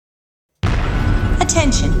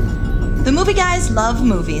Attention! The movie guys love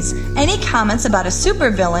movies. Any comments about a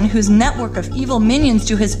supervillain whose network of evil minions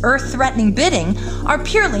do his earth-threatening bidding are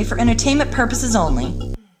purely for entertainment purposes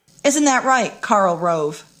only. Isn't that right, Karl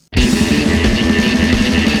Rove?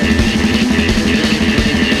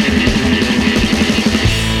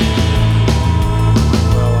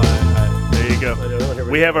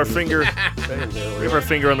 We have our finger. We have our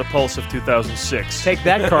finger on the pulse of 2006. Take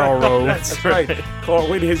that, Karl Rove. That's right. Karl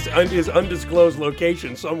went his undisclosed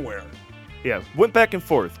location somewhere. Yeah, went back and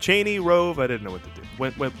forth. Cheney, Rove. I didn't know what to do.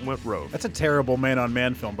 Went Rove. That's a terrible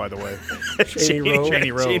man-on-man film, by the way. Cheney Rove.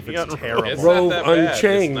 Cheney Rove. It's terrible. It's Rove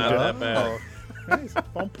Unchained. It's not that bad. Nice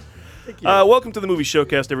bump. Welcome to the Movie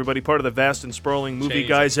Showcast, everybody. Part of the vast and sprawling Movie Change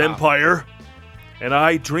Guys the top. empire. And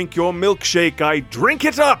I drink your milkshake. I drink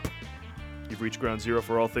it up. You've reached ground zero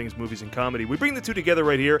for all things movies and comedy. We bring the two together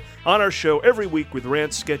right here on our show every week with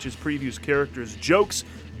rants, sketches, previews, characters, jokes,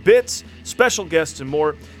 bits, special guests, and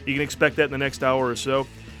more. You can expect that in the next hour or so.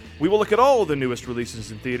 We will look at all of the newest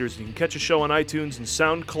releases in theaters. You can catch a show on iTunes and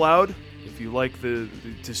SoundCloud if you like to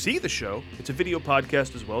see the show. It's a video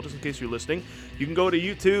podcast as well, just in case you're listening. You can go to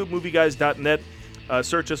YouTube, movieguys.net.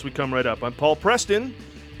 Search us, we come right up. I'm Paul Preston,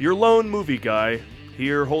 your lone movie guy,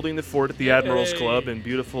 here holding the fort at the Admirals Club in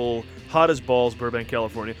beautiful, hot as balls, Burbank,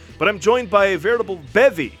 California. But I'm joined by a veritable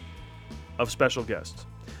bevy of special guests.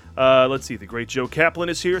 Let's see, the great Joe Kaplan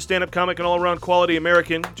is here, stand-up comic and all-around quality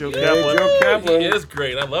American. Joe Kaplan. Joe Kaplan. He is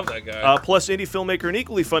great. I love that guy. Plus indie filmmaker and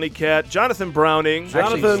equally funny cat, Jonathan Browning.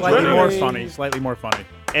 Actually, slightly more funny.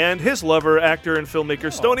 And his lover, actor and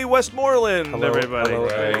filmmaker, Stoney Westmoreland. Hello, everybody.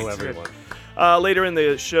 hello, everyone. Later in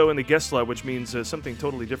the show, in the guest slot, which means something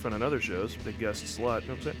totally different on other shows, the guest slot, you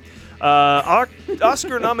know what I'm saying?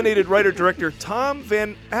 Oscar-nominated writer-director Tom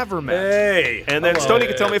Van Avermaet. Hey. And then Hello. Stoney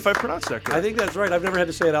can tell me if I pronounced that correctly. I think that's right. I've never had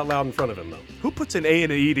to say it out loud in front of him, though. Who puts an A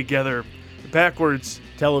and an E together backwards?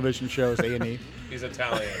 Television shows, A&E. He's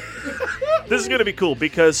Italian. This is going to be cool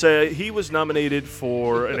because he was nominated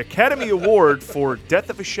for an Academy Award for Death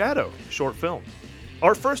of a Shadow short film.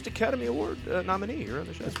 Our first Academy Award nominee here on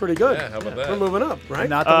the show. That's pretty good. Yeah, how about that? We're moving up, right?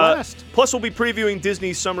 Not the last. Plus, we'll be previewing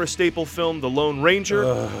Disney's summer staple film, The Lone Ranger.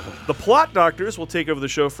 The Plot Doctors will take over the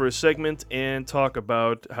show for a segment and talk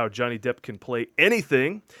about how Johnny Depp can play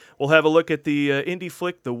anything. We'll have a look at the indie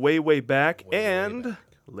flick, The Way, Way Back.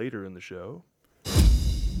 Later in the show...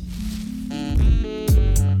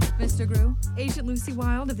 Mr. Gru, Agent Lucy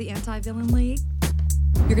Wilde of the Anti-Villain League.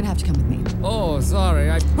 You're gonna have to come with me. Oh, sorry.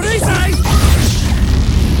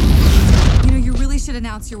 You know, you really should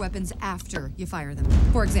announce your weapons after you fire them.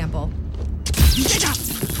 For example,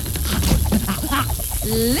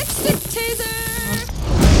 lipstick taser!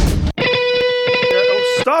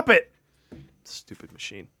 Oh, stop it! Stupid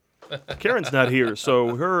machine. Karen's not here,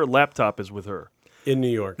 so her laptop is with her. In New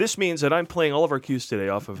York. This means that I'm playing all of our cues today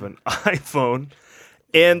off of an iPhone,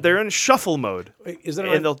 and they're in shuffle mode. Wait, is that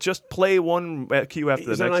and they'll just play one cue after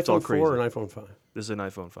the is that next. an It's all iPhone crazy. 4 or an iPhone 5? This is an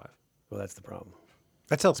iPhone 5. Well, that's the problem.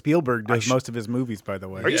 That's how Spielberg does most of his movies, by the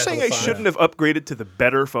way. Are you saying the I 5. shouldn't have upgraded to the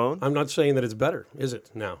better phone? I'm not saying that it's better, is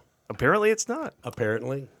it, now? Apparently it's not.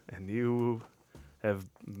 Apparently. And you have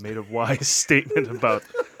made a wise statement about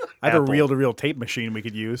I have Apple. a reel-to-reel tape machine we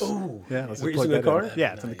could use. Oh, Yeah, let's Where, plug it's in the that car?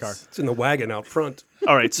 Yeah, it's in the car. It's in the wagon out front.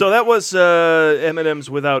 All right, so that was Eminem's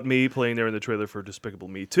Without Me playing there in the trailer for Despicable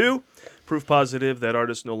Me 2. Proof positive that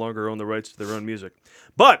artists no longer own the rights to their own music.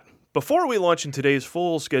 But before we launch in today's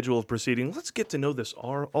full schedule of proceedings, let's get to know this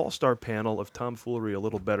all-star panel of tomfoolery a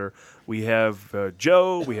little better. We have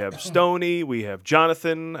Joe, we have Stoney, we have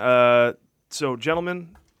Jonathan. So,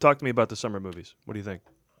 gentlemen, talk to me about the summer movies. What do you think?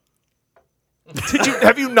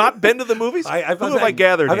 Have you not been to the movies? Who have I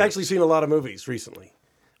gathered I've here? actually seen a lot of movies recently.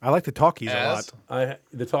 I like the talkies a lot.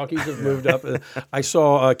 The talkies have moved up. I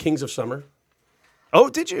saw Kings of Summer. Oh,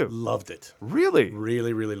 did you? Loved it. Really?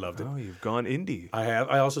 Really, really loved it. Oh, you've gone indie. I have.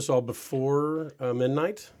 I also saw Before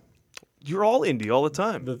Midnight. You're all indie all the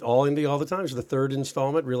time. All indie all the time. It's the third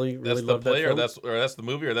installment. Really, really That's the loved that play, or film. that's the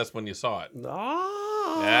movie, or that's when you saw it.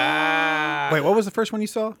 Ah. Wait, what was the first one you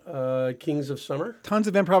saw? Kings of Summer. Tons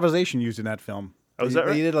of improvisation used in that film. Oh, is that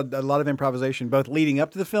right? They did a lot of improvisation, both leading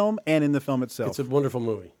up to the film and in the film itself. It's a wonderful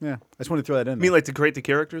movie. Yeah, I just wanted to throw that in. You mean like to create the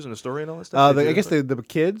characters and the story and all that stuff? I guess the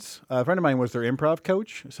kids, a friend of mine was their improv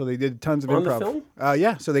coach, so they did tons of On the improv. film?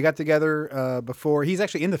 Yeah, so they got together before. He's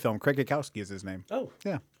actually in the film. Craig Kukowski is his name. Oh.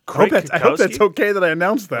 Yeah. Craig I hope that's Kukowski? okay that I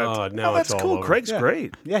announced that. Now that's it's all cool. over. Craig's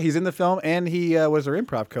great. Yeah, he's in the film, and he was their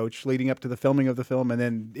improv coach leading up to the filming of the film. And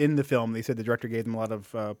then in the film, they said the director gave them a lot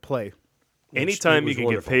of play. Anytime was you can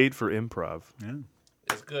wonderful. get paid for improv. Yeah.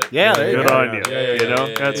 It's good. Yeah, there you Good go. on you. Yeah, You know,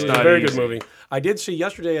 yeah, that's It was not a very easy. good movie. I did see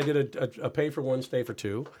yesterday. I did a pay for one, stay for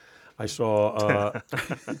two. I saw.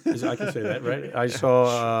 I can say that, right? I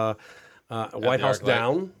saw White House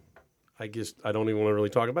Down. I guess I don't even want to really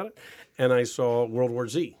talk about it. And I saw World War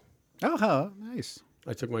Z. Oh, nice.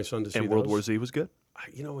 I took my son to see And World War Z was good?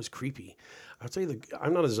 It was creepy. I'll tell you,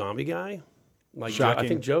 I'm not a zombie guy. Like Shocking. I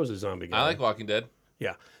think Joe's a zombie guy. I like Walking Dead.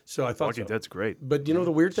 Yeah. So I thought Walking Dead's great. But you know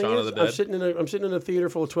the weird thing Shaun of is, the Dead. I'm sitting in a theater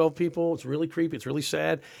full of 12 people. It's really creepy. It's really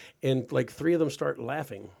sad, and like 3 of them start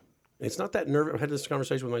laughing. It's not that nervous. I had this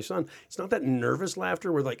conversation with my son. It's not that nervous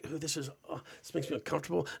laughter where like, oh, this makes me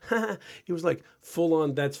uncomfortable. He was like full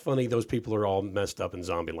on. That's funny. Those people are all messed up and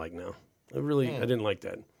zombie-like now. I didn't like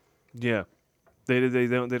that. Yeah. They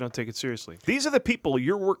don't take it seriously. These are the people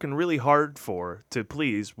you're working really hard for to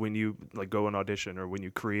please when you like go an audition or when you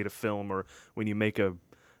create a film or when you make an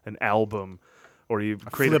album or you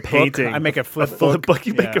create a painting. I make a flip book.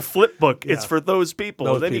 You make a flip book. It's for those people.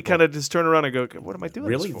 Those and then you people. kind of just turn around and go, what am I doing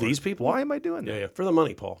Really? this for? These people? Why am I doing that? Yeah. For the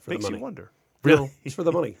money, Paul. For Makes the money. you wonder. Really? It's for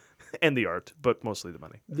the money. And the art, but mostly the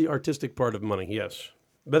money. The artistic part of money, yes.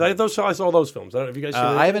 But I saw those films. I don't know if you guys seen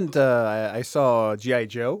I haven't. I saw G.I.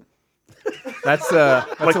 Joe. That's the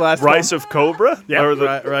last Rise film. of Cobra? Yeah, Or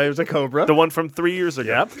Rise of Cobra. the one from 3 years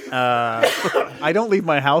ago. Yep. I don't leave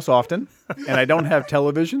my house often, and I don't have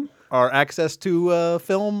television or access to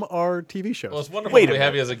film or TV shows. Well, it's wonderful Wait to a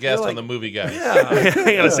have you as a guest on the Movie Guy.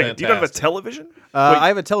 Hang on a second. You don't have a Fantastic. television? I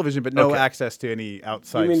have a television, but no Okay. access to any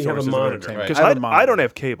outside You mean you have a sources of monitor, entertainment. right. Because I, have a monitor. I don't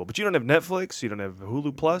have cable, but you don't have Netflix, you don't have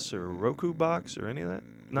Hulu Plus or Roku Box or any of that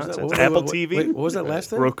nonsense. What- Apple what- TV, wait, what was that last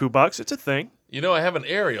thing? Roku Box, it's a thing. You know, I have an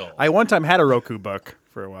Arial. I one time had a Roku book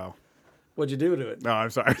for a while. What'd you do to it? No, I'm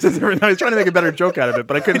sorry. I was trying to make a better joke out of it,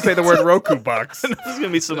 but I couldn't say the word Roku box. This is gonna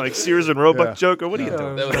be some like Sears and Roebuck Yeah. joke, or what are you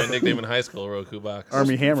doing? That was my nickname in high school, Roku Box.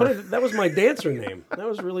 Army Hammer. Funny, that was my dancer name. That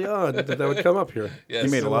was really odd that would come up here. Yes.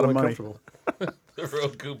 You made a lot of money. Uncomfortable. The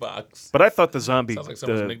Roku Box. But I thought the zombie Sounds like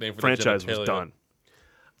someone's the nickname for the franchise was genitalia.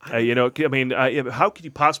 done. You know, I mean, how could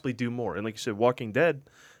you possibly do more? And like you said, Walking Dead.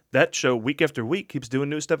 That show week after week keeps doing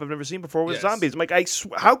new stuff I've never seen before with Yes. zombies. I'm like,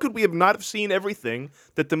 how could we have not have seen everything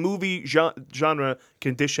that the movie genre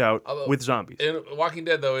can dish out Although- with zombies? And Walking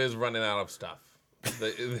Dead, though, is running out of stuff.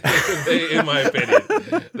 They, in my opinion,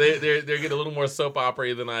 they're getting a little more soap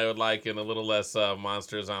opera than I would like, and a little less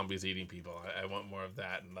monster zombies eating people. I want more of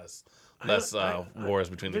that and less wars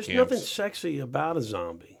between the There's camps. nothing sexy about a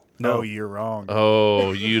zombie. No, you're wrong.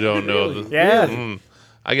 Oh, you don't know. Yeah.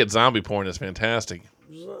 I get zombie porn. It's fantastic.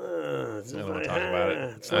 I I don't want to talk about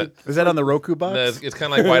it. Is that on the Roku box? It's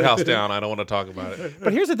kind of like White House Down. I don't want to talk about it.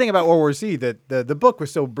 But here's the thing about World War Z that the book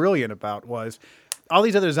was so brilliant about was all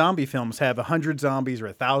these other zombie films have 100 zombies or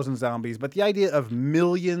 1,000 zombies, but the idea of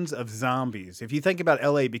millions of zombies, if you think about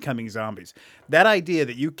LA becoming zombies, that idea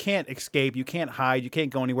that you can't escape, you can't hide, you can't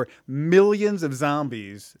go anywhere, millions of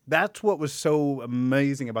zombies, that's what was so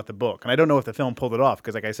amazing about the book. And I don't know if the film pulled it off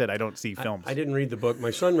because, like I said, I don't see films. I didn't read the book.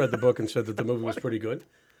 My son read the book and said that the movie was pretty good,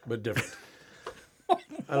 but different.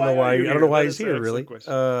 I don't know why. I don't know why he's here. Really,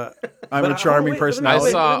 I'm a charming personality.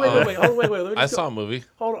 I saw- Wait. Let me I just saw go. a movie.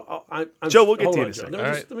 Hold on. Joe, we'll get hold to you on, in a Joe.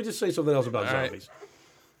 second. Let me just say something else about All right. zombies.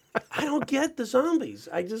 I don't get the zombies.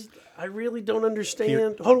 I really don't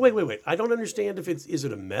understand. Hold on, wait. I don't understand if is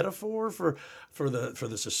it a metaphor for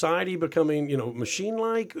the society becoming machine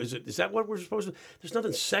like? Is that what we're supposed to? There's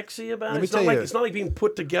nothing sexy about it. It's not like being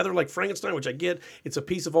put together like Frankenstein, which I get. It's a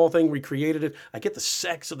piece of all thing recreated it. I get the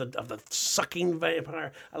sex of the sucking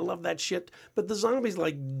vampire. I love that shit. But the zombies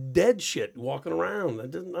like dead shit walking around. I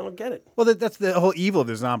don't get it. Well, that's the whole evil of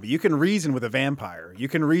the zombie. You can reason with a vampire. You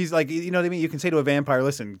can reason, like, you know what I mean? You can say to a vampire,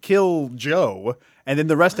 listen, kill Joe, and then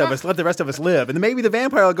let the rest of us live. And then maybe the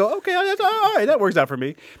vampire will go, okay, all right, that works out for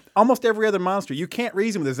me. Almost every other monster, you can't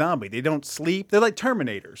reason with a zombie. They don't sleep. They're like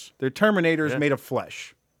Terminators. They're Terminators made of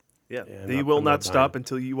flesh. Yeah, Yeah, they I'm will not not stop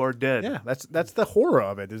until you are dead. Yeah, that's the horror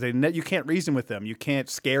of it. Is you can't reason with them. You can't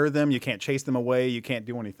scare them. You can't chase them away. You can't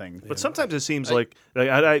do anything. But sometimes it seems like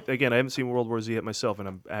I haven't seen World War Z yet myself, and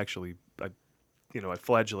I'm actually I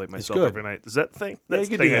flagellate myself good. every night. Is that the thing? Yeah, That's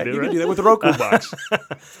you the can do thing I that. do, You right? can do that with the Roku box.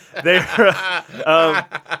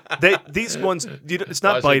 These ones, it's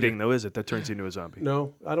not biting though, is it? That turns you into a zombie.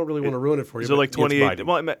 No, I don't really want to ruin it for you. Is it like but it's 28? biting.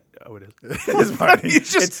 Well, it is. It's biting.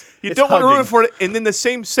 You don't want to ruin it for it, and then the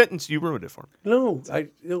same sentence you ruined it for me. No,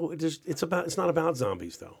 it's not about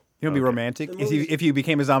zombies though. You know, be romantic. If you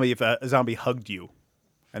became a zombie, if a zombie hugged you,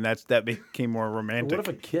 and that became more romantic. What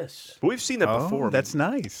if a kiss? But we've seen that before. That's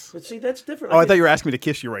nice. But see, that's different. Oh, I thought you were asking me to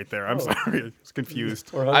kiss you right there. I'm sorry, I was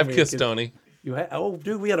confused. Or hug I've me kissed and Tony. You had,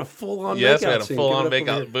 dude, we had a full-on Yes, makeout we had a scene. full-on Give it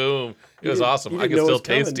up for makeout. me. Boom. It was You awesome. didn't I can know it still was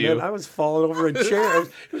coming, taste man. you. I was falling over a chair.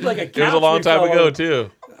 It was like a couch. It was a long we time fell ago, on.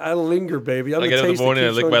 too. I linger, baby. I'm I the get in the taste that morning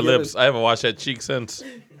and keeps lick on my giving. lips. I haven't washed that cheek since.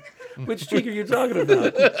 Which cheek are you talking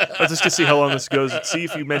about? I was just to see how long this goes. See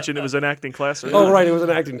if you mentioned it was an acting class or not. Oh, right, it was an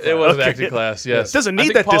acting class. It was an acting class, yes. Doesn't I need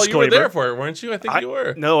think, that Paul, disclaimer. You were there for it, weren't you? I think you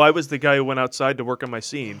were. No, I was the guy who went outside to work on my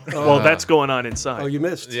scene. Well, that's going on inside. Oh, you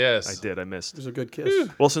missed. Yes. I did. I missed. It was a good kiss.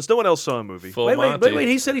 Well, since no one else saw a movie. Full Wait, Monty.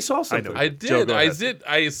 he said he saw something. know. I Joe, did. go ahead.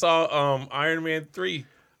 I saw Iron Man 3.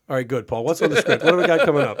 All right, good, Paul. What's on the script? What do we got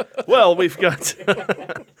coming up? Well, we've got.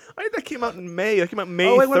 That came out in May. That came out May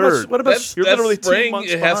 3rd. What about That's You're literally 2 spring.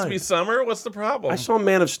 months It has to behind. be summer. What's the problem? I saw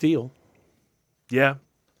Man of Steel. Yeah.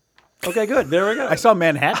 Okay, good. There we go. I saw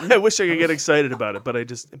Manhattan. I wish I could get excited about it, but I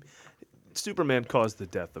just. Superman caused the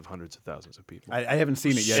death of hundreds of thousands of people. I haven't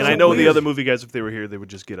seen it yet. And so I know the weird. other movie guys, if they were here, they would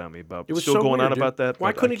just get on me about It was still so going weird, on dude. about that.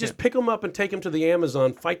 Why but couldn't I he just can't- pick him up and take him to the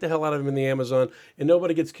Amazon, fight the hell out of him in the Amazon, and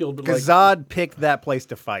nobody gets killed? But Because like, Zod picked that place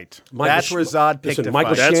to fight. Michael That's where Sh- Zod picked Listen, to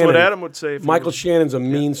Michael fight. That's Shannon- what Adam would say. If he Michael were- Shannon's a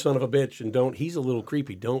mean son of a bitch, and he's a little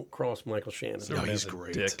creepy. Don't cross Michael Shannon. No, he's Superman's a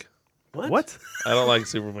great. dick. What? I don't like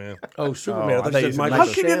Superman. Oh, Superman. Oh, I I thought you thought you said said Michael How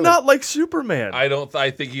Michael can you Shannon. not like Superman?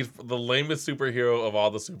 I think he's the lamest superhero of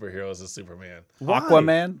all the superheroes is Superman. Why?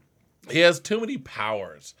 Aquaman. He has too many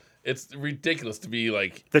powers. It's ridiculous to be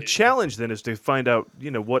like. The challenge then is to find out,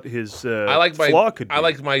 what his I like flaw could be. I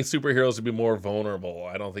like my superheroes to be more vulnerable.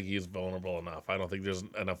 I don't think he's vulnerable enough. I don't think there's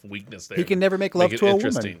enough weakness there. He can never make love it to a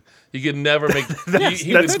interesting. woman. He can never make. That's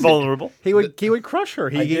he would- vulnerable. He would crush her.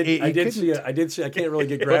 I did couldn't- see. I did see. I can't really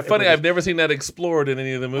get But graphic. funny, with I've this. never seen that explored in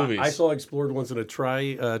any of the movies. I saw explored once in a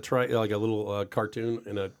try like a little cartoon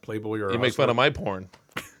in a Playboy or. you make fun of my porn.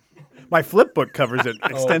 My flip book covers it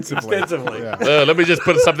extensively. extensively. Yeah. Let me just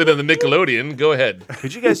put something in the Nickelodeon. Go ahead.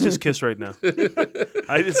 Could you guys just kiss right now?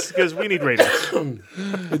 Because we need ratings.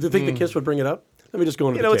 Did you think the kiss would bring it up? Let me just go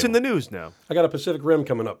into the It's in table. the news now. I got a Pacific Rim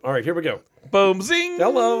coming up. All right, here we go. Boom, zing.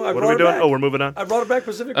 Hello. I What brought are we it doing? back. Oh, we're moving on. I brought it back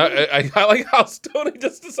Pacific Rim. I like how Stoney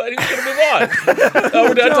just decided he was going to move on.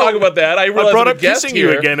 We're done talking about that. I realized brought I'm a up guest kissing you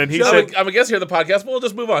here. again, and he I'm said- I'm a guest here on the podcast, but we'll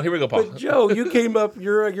just move on. Here we go, Paul. But Joe, you came up.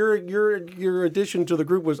 Your addition to the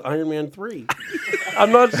group was Iron Man 3.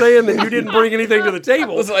 I'm not saying that you didn't bring anything to the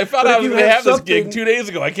table. Listen, I found but out I if was you going to had have this something- gig 2 days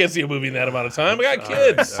ago. I can't see a movie in that amount of time. I got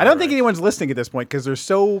kids. I don't think anyone's listening at this point because they're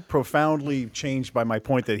so profoundly changed by my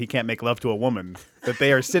point that he can't make love to a woman that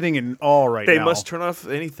they are sitting in awe right They now. must turn off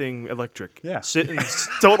anything electric. Yeah. Sit in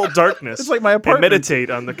total darkness. It's like my and apartment. meditate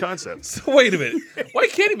on the concept. Wait a minute. Why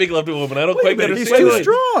can't he make love to a woman? I don't quite He's understand. too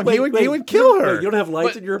strong. He would kill her. You don't have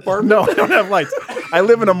lights in your apartment? No, I don't have lights. I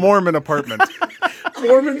live in a Mormon apartment.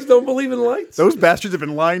 Mormons don't believe in lights. Those bastards have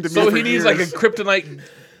been lying to me So for he needs years. like a kryptonite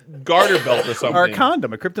garter belt or something. Or a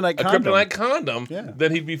condom, a kryptonite A condom. kryptonite condom, Yeah.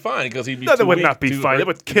 then he'd be fine because he'd be. No, that too would weak not be to fine. hurt- It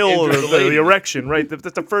would kill injure the erection, right?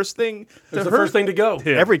 That's the first thing. It's the first thing to go.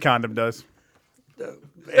 Yeah. Every condom does. And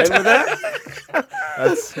with that,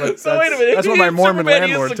 So wait a minute. That's if what my Mormon Superman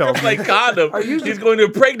landlord uses a tells me. kryptonite condom. He's going to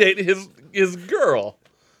impregnate his girl.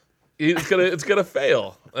 It's gonna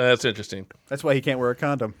fail. That's interesting. That's why he can't wear a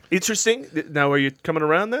condom. Interesting. Now, are you coming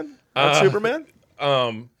around then on Superman?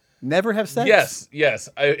 Never have sex. Yes.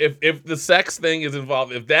 If the sex thing is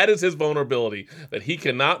involved, if that is his vulnerability, that he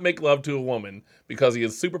cannot make love to a woman because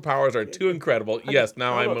his superpowers are too incredible. Yes.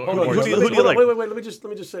 Now I'm. hold on. Who do you like? Wait. Let me just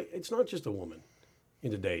say, it's not just a woman in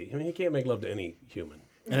today. I mean, he can't make love to any human.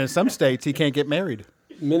 And in some states, he can't get married.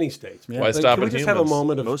 Many states. Why Like, stop Can we at just have a humans?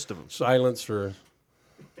 moment of Most of 'em. silence for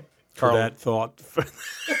Carl. that thought?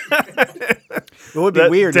 It would be That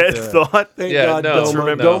weird. dead if, thought. Thank Yeah, God no,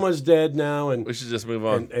 Doma, no. Doma's dead now, and We should just move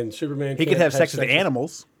on. and Superman. he could can't have sex with with-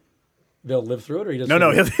 animals. They'll live through it, or he doesn't.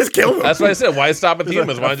 No, he'll just kill them. That's why I said, why stop at the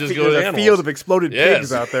humans? Why not just go to There's the a animals? field of exploded Yes.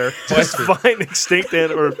 pigs out there. Just find extinct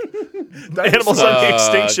or animals on the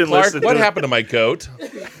extinction Clark, list. that what do- happened to my goat?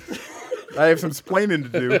 I have some splaining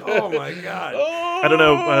to do. Oh my God! I don't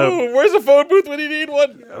know. Oh, where's the phone booth when you need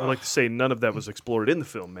one? I would like to say none of that was explored in the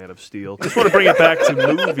film Man of Steel. Just want to bring it back to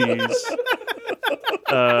movies.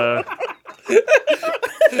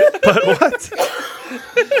 But what?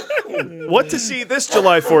 What to see this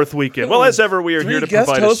July 4th weekend? Well, as ever, we are here to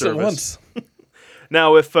provide a service.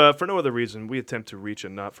 Now, if for no other reason, we attempt to reach a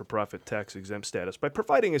not-for-profit tax-exempt status by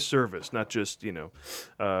providing a service, not just,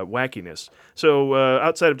 wackiness. So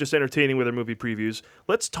outside of just entertaining with our movie previews,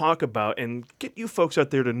 let's talk about and get you folks out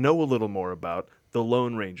there to know a little more about The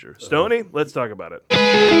Lone Ranger. Stoney, let's talk about it.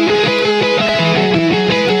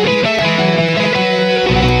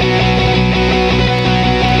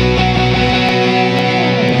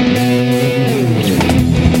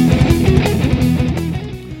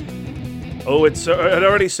 Oh, it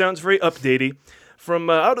already sounds very updatey. From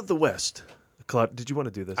out of the West. Claude, did you want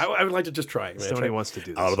to do this? I would like to just try it. Stoney wants to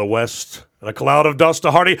do this. Out of the west, in a cloud of dust,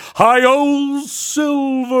 a hearty hi-o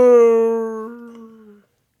silver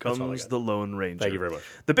comes The Lone Ranger. Thank you very much.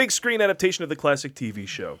 The big screen adaptation of the classic TV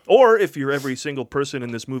show. Or, if you're every single person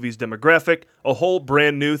in this movie's demographic, a whole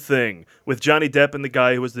brand new thing, with Johnny Depp and the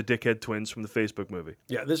guy who was the dickhead twins from the Facebook movie.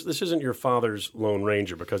 Yeah, this isn't your father's Lone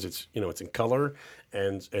Ranger because it's in color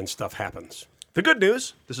and stuff happens. The good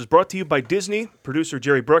news, this is brought to you by Disney, producer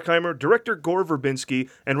Jerry Bruckheimer, director Gore Verbinski,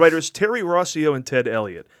 and writers Terry Rossio and Ted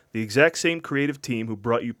Elliott, the exact same creative team who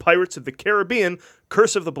brought you Pirates of the Caribbean,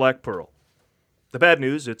 Curse of the Black Pearl. The bad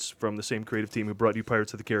news, it's from the same creative team who brought you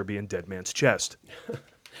Pirates of the Caribbean, Dead Man's Chest.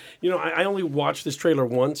 I only watched this trailer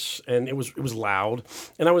once, and it was loud,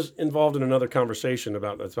 and I was involved in another conversation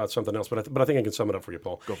about something else, but I think I can sum it up for you,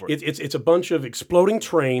 Paul. Go for it. It's a bunch of exploding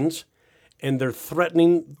trains, and they're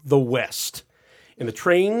threatening the West. And the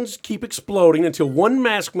trains keep exploding until one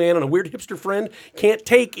masked man and a weird hipster friend can't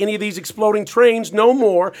take any of these exploding trains no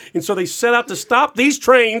more. And so they set out to stop these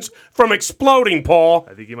trains from exploding, Paul.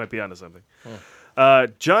 I think you might be onto something.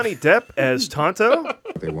 Johnny Depp as Tonto.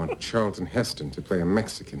 They want Charlton Heston to play a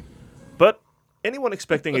Mexican. But anyone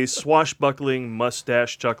expecting a swashbuckling,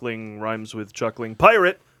 mustache-chuckling, rhymes with chuckling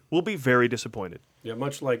pirate will be very disappointed. Yeah,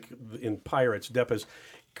 much like in Pirates, Depp has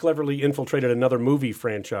cleverly infiltrated another movie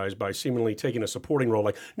franchise by seemingly taking a supporting role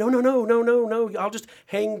like, no, I'll just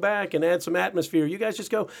hang back and add some atmosphere. You guys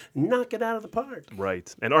just go knock it out of the park.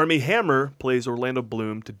 Right. And Armie Hammer plays Orlando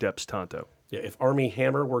Bloom to Depp's Tonto. Yeah, if Armie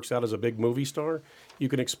Hammer works out as a big movie star, you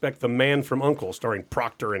can expect The Man from U.N.C.L.E. starring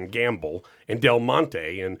Procter and Gamble and Del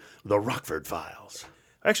Monte in The Rockford Files.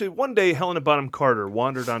 Actually, one day, Helena Bonham Carter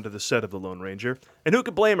wandered onto the set of The Lone Ranger, and who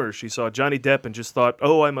could blame her? She saw Johnny Depp and just thought,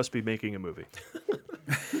 oh, I must be making a movie.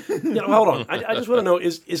 Hold on. I just want to know,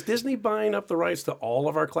 is Disney buying up the rights to all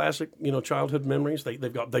of our classic, childhood memories? They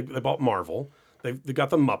bought Marvel, they've got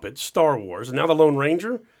the Muppets, Star Wars, and now the Lone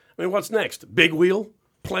Ranger? I mean, what's next? Big Wheel?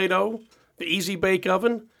 Play-Doh? The Easy Bake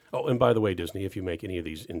Oven? Oh, and by the way, Disney, if you make any of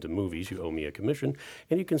these into movies, you owe me a commission,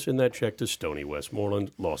 and you can send that check to Stoney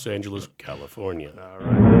Westmoreland, Los Angeles, California. All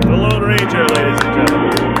right. The Lone Ranger, ladies and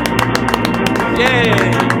gentlemen.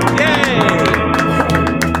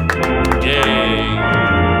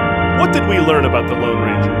 Yay! What did we learn about the Lone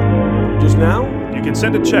Ranger? Just now? You can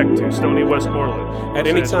send a check to Stoney Westmoreland. At Los any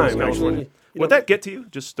Angeles, time, California. actually. Would that get to you?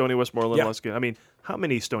 Just Stoney Westmoreland? Yeah. I mean, how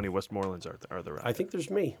many Stoney Westmorelands are there out I think there's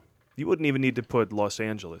me. You wouldn't even need to put Los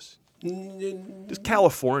Angeles. Just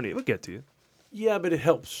California. It would get to you. Yeah, but it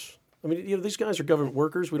helps. I mean, these guys are government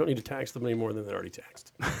workers. We don't need to tax them any more than they're already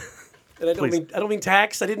taxed. And I don't mean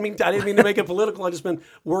tax. I didn't mean to make it political. I just meant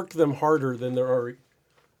work them harder than they're already.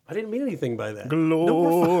 I didn't mean anything by that.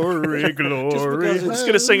 Glory, glory. I'm just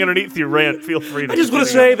going to sing underneath your rant. Feel free to. I just want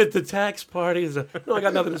to say that the tax party is. No, I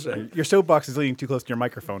got nothing to say. Your soapbox is leaning too close to your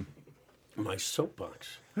microphone. My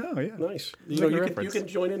soapbox. Oh, yeah. Nice. Like You can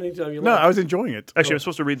join in anytime you No, like. I was enjoying it. Actually, I'm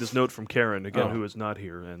supposed to read this note from Karen, again, who is not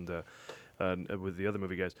here, and with the other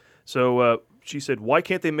movie guys. So she said, why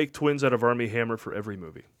can't they make twins out of Armie Hammer for every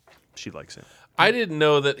movie? She likes him. I didn't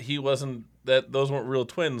know that that those weren't real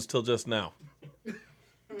twins till just now.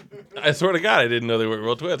 I swear to God, I didn't know they were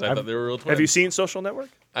real twins. I thought they were real twins. Have you seen Social Network?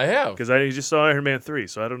 I have. Because I just saw Iron Man 3,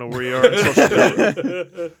 so I don't know where you are on Social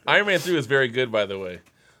Network. Iron Man 3 was very good, by the way.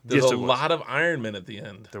 There's Yes, a it was. lot of Iron Men at the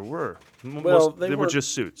end. There were. Well, they were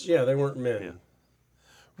just suits. Yeah, they weren't men. Yeah.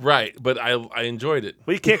 Right, but I enjoyed it.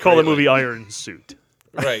 Well, you can't call the movie Iron Suit.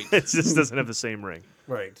 Right. It just doesn't have the same ring.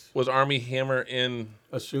 Right. Was Armie Hammer in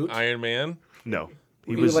A suit? Iron Man? No.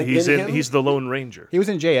 He's in him? He's the Lone Ranger. He was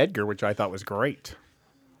in J. Edgar, which I thought was great.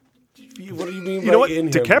 What do you mean by You know what? in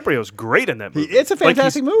him? DiCaprio's great in that movie. It's a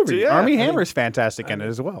fantastic he's- movie. yeah. Armie Hammer's fantastic in it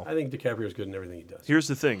as well. I think DiCaprio's good in everything he does. Here's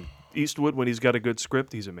the thing. Eastwood, when he's got a good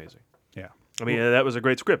script, he's amazing. Yeah. I mean, that was a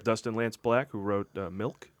great script. Dustin Lance Black, who wrote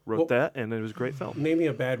Milk, wrote Well- that, and it was a great film. Name me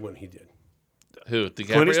a bad one he did. Who? Clint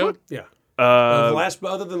DiCaprio? Eastwood? Yeah. Uh,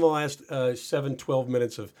 Other than the last 7-12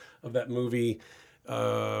 minutes of that movie,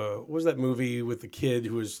 what was that movie with the kid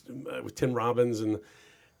who was with Tim Robbins and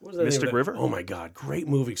what was that Mystic name of that? River? Oh my God, great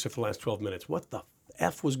movie except for the last 12 minutes. What the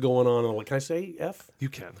F was going on? Can I say F? You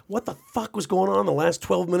can. What the fuck was going on in the last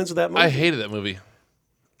 12 minutes of that movie? I hated that movie.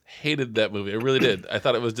 Hated that movie. I really did. I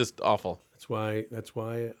thought it was just awful. That's why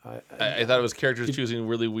I thought it was characters choosing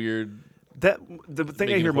really weird. The thing I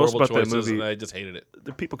making hear most horrible about that choices, movie, and I just hated it.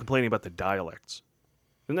 the people complaining about the dialects.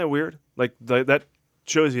 Isn't that weird? Like, that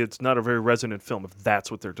shows you it's not a very resonant film if that's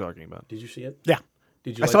what they're talking about. Did you see it? Yeah.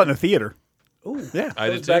 Did you? I saw it in the theater. Oh, Yeah. I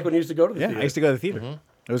that did was back too. when you used to go to the Yeah, theater. I used to go to the theater.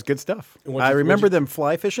 It was good stuff. And what'd I you- remember what'd them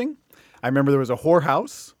fly fishing. I remember there was a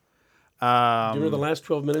whorehouse. Do you remember the last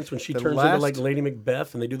 12 minutes when she turns into like Lady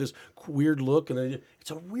Macbeth and they do this weird look and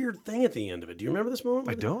it's a weird thing at the end of it. Do you remember this moment?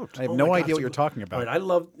 I don't. I have no idea what you're talking about. All right, I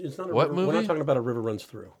love. It's not a What river. movie? We're not talking about a river runs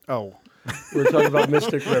through. Oh. We're talking about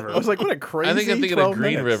Mystic River. I was like, what a crazy I think I'm thinking 12 of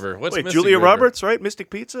Green minutes. River. What's Wait, Mystic Julia River? Roberts, right?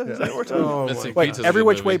 Mystic Pizza? Is that what we're talking about? Mystic Wait, Pizza's a Every good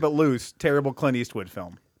Which movie. Way But Loose, terrible Clint Eastwood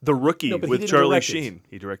film. The Rookie No, but he with didn't Charlie direct it. Sheen.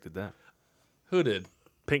 He directed that. Who did?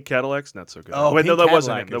 Pink Cadillac's not so good. Oh, Wait, no, Pink that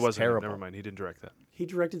wasn't Cadillac him. That is wasn't him. terrible. Never mind. He didn't direct that. He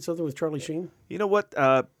directed something with Charlie Sheen. You know what?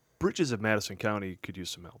 Bridges of Madison County could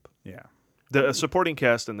use some help. Yeah. The supporting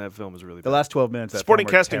cast in that film is really bad. The last 12 minutes of that supporting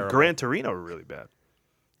film were cast in terrible. Gran Torino are really bad.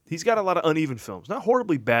 He's got a lot of uneven films, not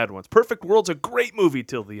horribly bad ones. Perfect World's a great movie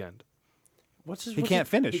till the end. He can't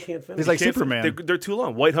finish. He can't finish. He's like Can't- Superman. They're too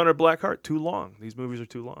long. White Hunter, Black Heart, too long. These movies are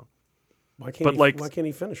too long. Why can't but he, like- why can't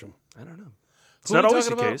he finish them? I don't know. It's Who not are we always the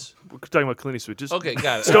talking about? case. We're talking about Clint Eastwood. Just Okay,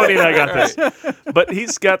 got it. Stoney and I got this. But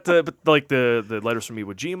he's got the Letters from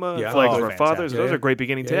Iwo Jima, Yeah. Flags Oh, of Our fantastic. Fathers. Those Yeah. are great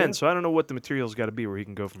beginning to Yeah. end. So I don't know what the material's got to be where he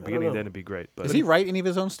can go from beginning to know. end and be great. But Does he write any of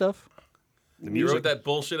his own stuff? You wrote that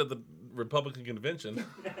bullshit at the Republican convention.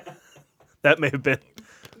 that may have been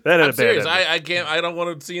that had I'm a bad serious. ending. I can't. I don't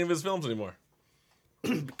want to see any of his films anymore.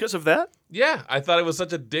 Because of that. Yeah, I thought it was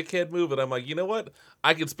such a dickhead move, and I'm like, you know what?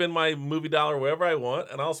 I could spend my movie dollar wherever I want,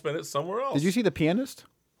 and I'll spend it somewhere else. Did you see The Pianist?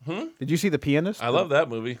 Did you see The Pianist? I love that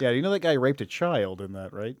movie. Yeah, you know that guy raped a child in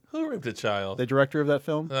that, right? Who raped a child? The director of that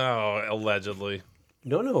film? Oh, allegedly.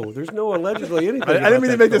 No, there's no allegedly anything. I didn't mean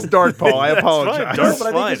to make this dark, Paul. I apologize. Dark.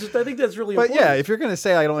 But I think that's really But important. yeah, if you're going to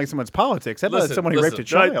say I don't like someone's politics, how about Listen, someone who raped a listen,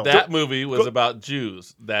 child? That movie was about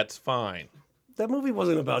Jews. That's fine. That movie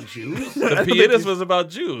wasn't about Jews. The Pianist was about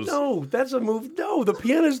Jews. No, that's a movie. No, The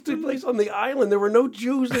Pianist took place on the island. There were no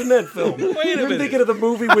Jews in that film. Wait a You're minute. thinking of the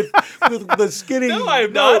movie with the skinny. No,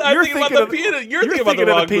 I'm not. I'm you're thinking about thinking the piano. You're You're thinking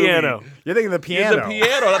about the wrong piano. movie. You're thinking of the piano. The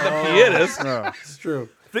piano, not the pianist. Oh. It's true.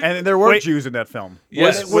 And there were Wait. Jews in that film.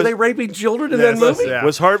 Yes. Were they raping children in Yes, that movie? yeah.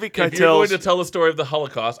 Was Harvey If you're going Keitel's to tell the story of the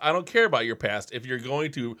Holocaust, I don't care about your past. If you're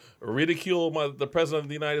going to ridicule the president of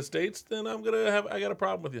the United States, then I got a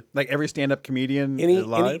problem with you. Like every stand-up comedian Any,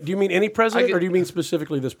 alive. do you mean any president, I get- or do you mean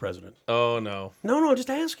specifically this president? Oh no. No, just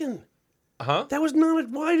asking. Huh? That was not.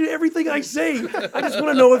 Why do everything I say? I just want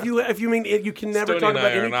to know if you mean you can never Stoney talk and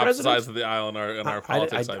about I are any on opposite president. sides of the aisle in our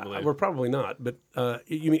politics, I believe. We're probably not, but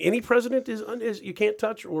you mean any president is you can't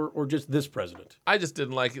touch, or just this president? I just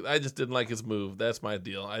didn't like it. I just didn't like his move. That's my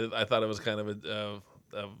deal. I thought it was kind of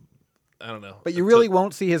I don't know. But you really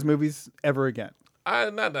won't see his movies ever again.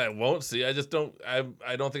 Not that I won't see. I just don't.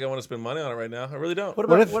 I don't think I want to spend money on it right now. I really don't. What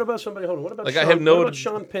about somebody? Hold on. What about Like, Sean, I have no- what about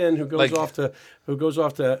Sean Penn, who goes like- off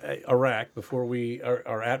to Iraq before we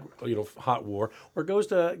are at hot war, or goes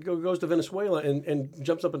to Venezuela and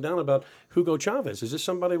jumps up and down about Hugo Chavez? Is this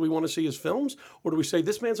somebody we want to see his films, or do we say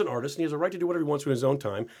this man's an artist and he has a right to do whatever he wants in his own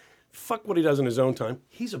time? Fuck what he does in his own time.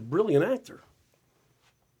 He's a brilliant actor.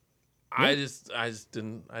 I just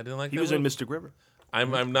didn't. I didn't like. He that was in move. Mystic River.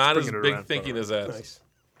 I'm not as bringing it big around, thinking as that. Nice.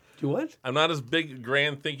 Do what? I'm not as big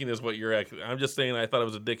grand thinking as what you're at. I'm just saying I thought it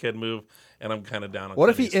was a dickhead move, and I'm kind of down on. What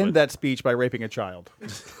if Clint he ended Eastwood. that speech by raping a child?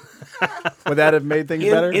 Would that have made things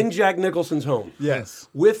better? In Jack Nicholson's home. Yes.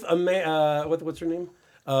 With what's her name?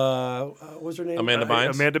 What's her name? Amanda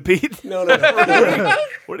Bynes? Amanda Pete. No.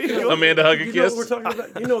 What are you doing? Amanda Hug a You know Kiss? what we're talking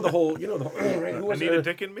about. You know the whole. Right? Who was Anita it?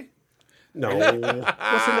 Dick in me? No. What's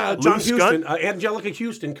her name? John Lou Huston. Scott? Angelica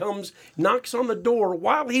Houston comes, knocks on the door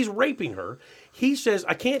while he's raping her. He says,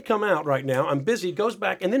 "I can't come out right now. I'm busy." Goes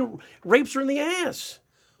back and then rapes her in the ass.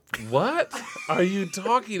 What are you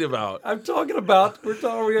talking about? I'm talking about. We're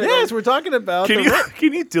talking. Yes, we're talking about. Can the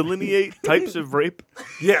you delineate types of rape?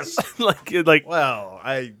 Yes. like Well,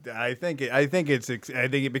 I think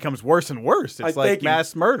it becomes worse and worse. It's I like think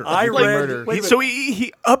mass murder. I It's like read- murder. wait a so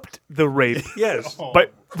he upped the rape Yes. by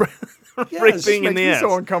Yes. raping in Makes the me ass.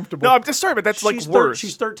 so uncomfortable. No, I'm just sorry, but that's like worse.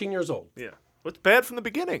 She's 13 years old. Yeah, what's bad from the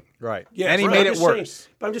beginning? Right. Yeah, and he right. made I'm it just worse.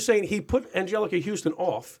 saying- but I'm just saying he put Angelica Houston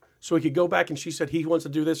off so he could go back, and she said he wants to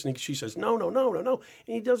do this, and she says no, and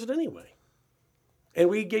he does it anyway. And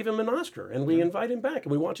we gave him an Oscar, and we invite him back,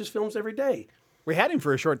 and we watch his films every day. We had him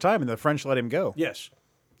for a short time, and the French let him go. Yes.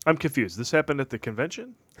 I'm confused. This happened at the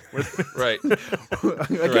convention? Right.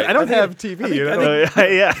 I don't have TV. You know?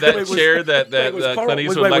 Yeah. That chair that was Carl- Clint wait,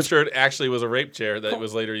 Eastwood was- lectured actually was a rape chair that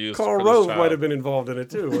was later used Carl for this Rove child. might have been involved in it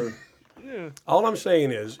too. All I'm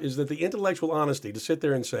saying is that the intellectual honesty to sit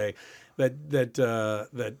there and say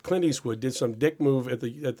that Clint Eastwood did some dick move at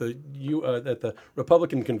the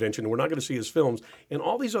Republican convention, and we're not going to see his films, and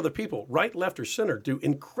all these other people, right, left, or center, do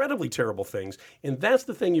incredibly terrible things, and that's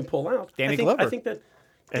the thing you pull out. Danny I think, Glover. I think that.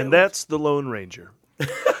 And that's the Lone Ranger.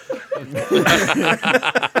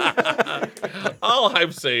 All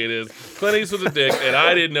I'm saying is Clint Eastwood's a dick, and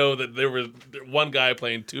I didn't know that there was one guy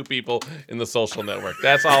playing two people in The Social Network.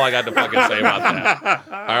 That's all I got to fucking say about that.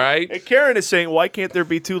 All right? And Karen is saying, why can't there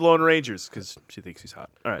be two Lone Rangers? Because she thinks he's hot.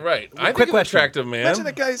 All right. Right. I think Quick he's question. attractive, man. Imagine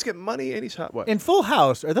the guy who's getting money and he's hot. What? In Full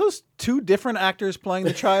House, are those two different actors playing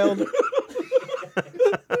the child?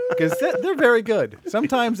 Because they're very good.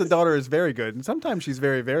 Sometimes the daughter is very good, and sometimes she's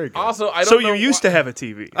very, very good. Also, I don't So know you used to have a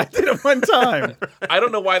TV. I did it one time. I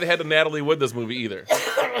don't know why they had to Natalie Wood this movie either.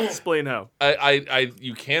 Explain how.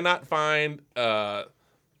 You cannot find an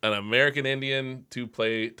American Indian to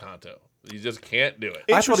play Tonto. You just can't do it.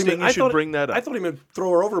 Interesting. You should bring that up. I thought he meant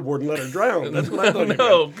throw her overboard and let her drown. That's what I thought.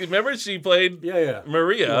 No, remember she played Yeah.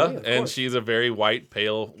 Maria, of and course. she's a very white,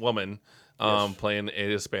 pale woman playing a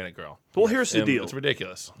Hispanic girl. Well, here's the And deal. It's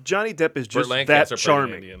ridiculous. Johnny Depp is just Lancaster that playing an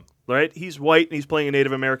charming, Indian. right? He's white and he's playing a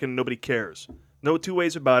Native American and nobody cares. No two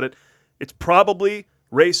ways about it. It's probably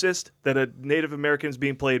racist that a Native American is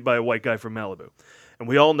being played by a white guy from Malibu. And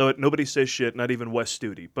we all know it. Nobody says shit, not even Wes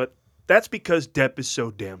Studi. But that's because Depp is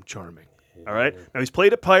so damn charming. All right? Now, he's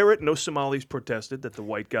played a pirate. No Somalis protested that the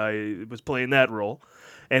white guy was playing that role.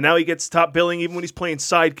 And now he gets top billing even when he's playing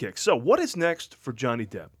sidekicks. So what is next for Johnny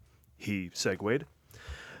Depp? He segued.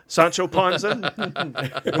 Sancho Panza,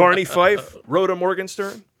 Barney Fife, Rhoda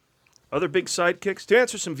Morgenstern, other big sidekicks. To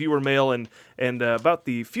answer some viewer mail and about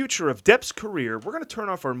the future of Depp's career, we're going to turn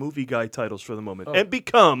off our movie guy titles for the moment and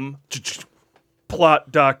become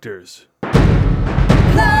plot doctors.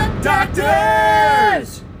 Plot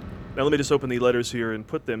Doctors! Now let me just open the letters here and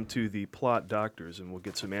put them to the plot doctors, and we'll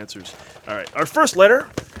get some answers. All right, our first letter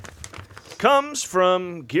comes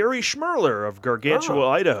from Gary Schmerler of Gargantua,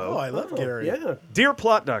 Idaho. Oh, I love Gary. Yeah. Dear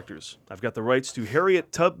plot doctors, I've got the rights to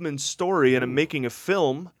Harriet Tubman's story and I'm making a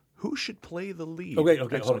film. Who should play the lead? Okay,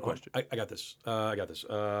 Excellent hold on. question. I got this.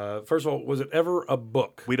 First of all, was it ever a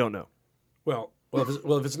book? We don't know. Well,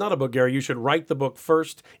 if it's not a book, Gary, you should write the book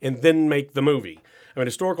first and then make the movie. I mean,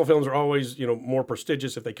 historical films are always, more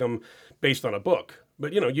prestigious if they come based on a book.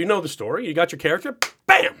 But, you know the story. You got your character.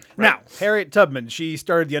 Bam! Now, Harriet Tubman, she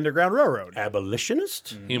started the Underground Railroad.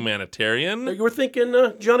 Abolitionist? Humanitarian. You were thinking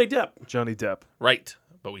Johnny Depp. Johnny Depp. Right.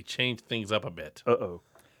 But we changed things up a bit. Uh-oh.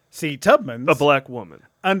 See, Tubman's A black woman.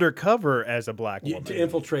 undercover as a black woman. To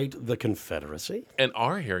infiltrate the Confederacy? And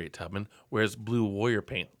our Harriet Tubman wears blue warrior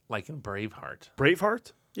paint, like in Braveheart.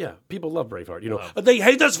 Braveheart? Yeah, people love Braveheart. They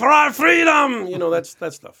hate us for our freedom. That's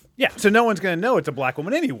that stuff. Yeah, so no one's going to know it's a black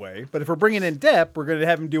woman anyway. But if we're bringing in Depp, we're going to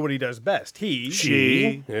have him do what he does best.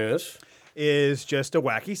 She Yes. is just a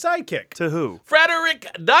wacky sidekick. To who? Frederick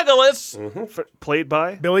Douglass. Played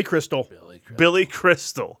by? Billy Crystal. Billy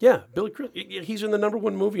Crystal. Yeah, Billy Crystal. He's in the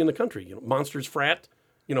 #1 movie in the country. Monsters Frat.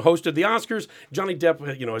 Hosted the Oscars. Johnny Depp,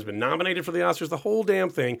 has been nominated for the Oscars. The whole damn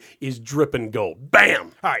thing is dripping gold.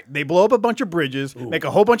 Bam! All right, they blow up a bunch of bridges, make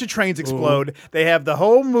a whole bunch of trains explode. They have the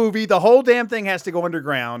whole movie. The whole damn thing has to go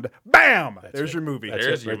underground. Bam! There's your movie.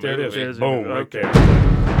 There's your right there it is. movie. There's Boom, your- right okay.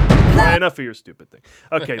 there. Enough of your stupid thing.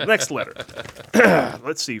 Okay, next letter.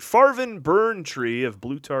 Let's see. Farvin Burntree of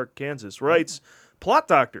Bluetark, Kansas writes, Plot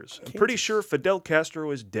doctors. I'm pretty sure Fidel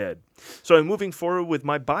Castro is dead. So I'm moving forward with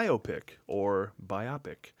my biopic, or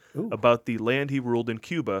biopic, about the land he ruled in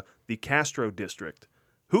Cuba, the Castro District.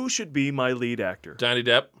 Who should be my lead actor? Johnny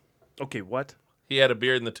Depp. Okay, what? He had a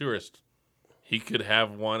beard in The Tourist. He could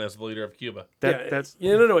have one as the leader of Cuba. That's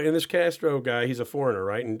No. And this Castro guy, he's a foreigner,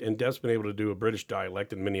 right? And Depp's been able to do a British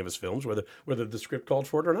dialect in many of his films, whether the script called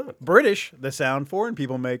for it or not. British, the sound foreign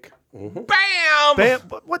people make. Bam! Bam.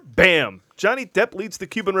 What bam? Johnny Depp leads the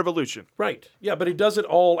Cuban Revolution. Right. Yeah, but he does it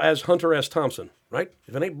all as Hunter S. Thompson, right?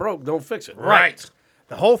 If it ain't broke, don't fix it. Right.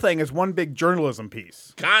 The whole thing is one big journalism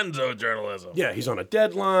piece. Gonzo journalism. Yeah, he's on a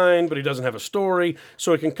deadline, but he doesn't have a story,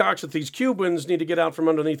 so he concocts that these Cubans need to get out from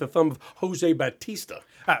underneath the thumb of Jose Batista.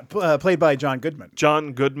 Played by John Goodman.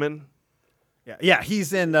 John Goodman, Yeah,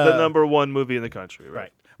 he's in the #1 movie in the country, right?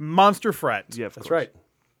 right. Monster Frat. Yeah, of That's course. right.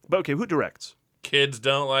 But okay, who directs? Kids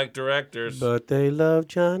don't like directors. But they love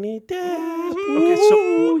Johnny Depp. Okay,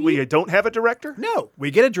 so we don't have a director? No, we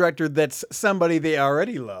get a director that's somebody they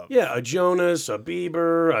already love. Yeah, a Jonas, a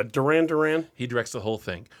Bieber, a Duran Duran. He directs the whole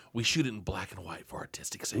thing. We shoot it in black and white for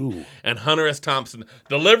artistic sake. And Hunter S. Thompson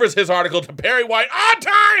delivers his article to Perry White on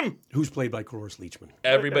time. Who's played by Cloris Leachman.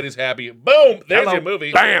 Everybody's happy. Boom! There's Hello. your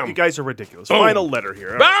movie. Bam! You guys are ridiculous. Boom. Final letter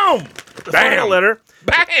here. Boom! The final letter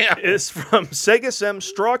Bam! is from Segasem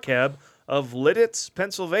Strawcab of Lidditz,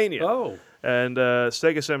 Pennsylvania. Oh. And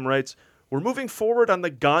Segasem writes, We're moving forward on the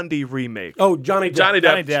Gandhi remake. Oh, Johnny Depp. Johnny Depp.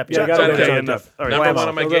 Johnny Depp, Yeah, yeah. gotta go Okay, Johnny enough. Depp. All right, Number that's- one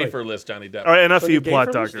on my Oh, gay really? for list, Johnny Depp. All right, enough of the you gay plot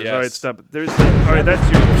first? doctors. Yes. All right, stop. All right, that's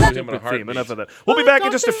your Him in a stupid theme. heartbeat. Enough of that. We'll be back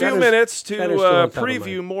in just a few That is- minutes that is to still on top of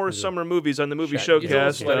preview my- more summer movies on the Movie Shut- Showcast.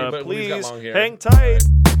 He's a little sweaty, but when he's got Please long hair. hang tight.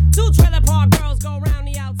 Two trailer park girls go round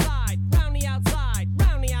the outside, round the outside,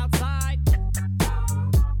 round the outside.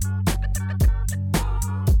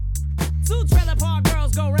 Two trailer park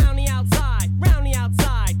girls go round the outside, round the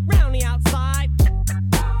outside, round the outside.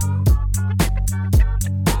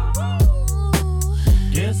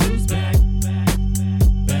 Guess who's back?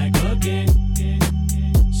 Back again.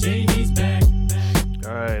 Shady's back.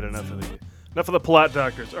 All right, enough of the plot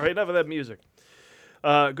doctors. All right, enough of that music.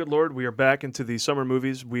 Good Lord, we are back into the summer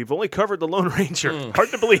movies. We've only covered The Lone Ranger. Hard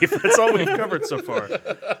to believe. That's all we've covered so far.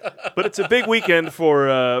 But it's a big weekend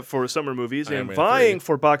for summer movies, Iron and Man vying 3.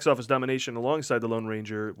 for box office domination alongside The Lone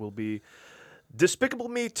Ranger will be Despicable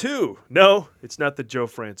Me 2. No, it's not the Joe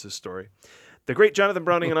Francis story. The great Jonathan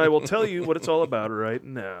Browning and I will tell you what it's all about right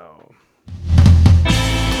now.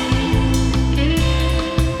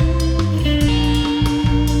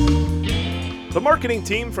 The marketing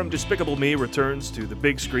team from Despicable Me returns to the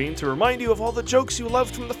big screen to remind you of all the jokes you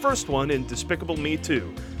loved from the first one in Despicable Me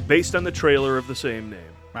 2, based on the trailer of the same name.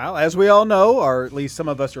 Well, as we all know, or at least some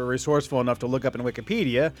of us are resourceful enough to look up in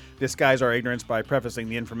Wikipedia, disguise our ignorance by prefacing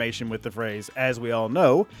the information with the phrase, as we all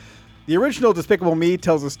know. The original Despicable Me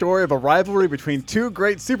tells the story of a rivalry between two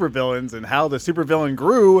great supervillains and how the supervillain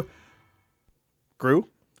grew. Grew?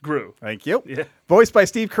 Thank you. Yeah. Voiced by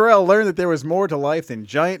Steve Carell, learned that there was more to life than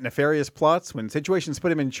giant nefarious plots when situations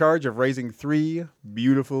put him in charge of raising three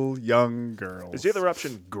beautiful young girls. Is the other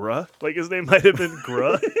option Gruh? Like his name might have been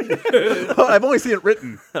Gruh? Oh, I've only seen it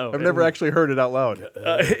written. Oh, I've never actually heard it out loud.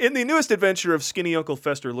 In the newest adventure of skinny Uncle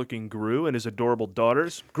Fester-looking Gru and his adorable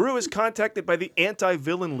daughters, Gru is contacted by the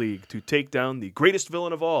Anti-Villain League to take down the greatest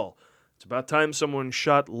villain of all. It's about time someone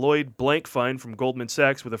shot Lloyd Blankfein from Goldman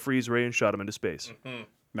Sachs with a freeze ray and shot him into space.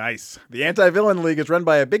 Nice. The Anti-Villain League is run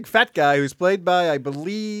by a big fat guy who's played by, I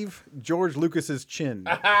believe, George Lucas's chin.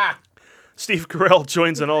 Steve Carell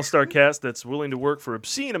joins an all-star cast that's willing to work for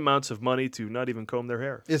obscene amounts of money to not even comb their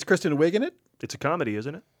hair. Is Kristen Wiig in it? It's a comedy,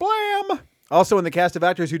 isn't it? Blam! Also in the cast of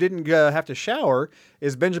actors who didn't have to shower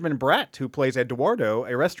is Benjamin Bratt, who plays Eduardo,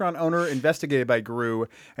 a restaurant owner investigated by Gru,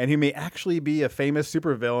 and who may actually be a famous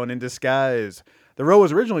supervillain in disguise. The role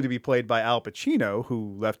was originally to be played by Al Pacino,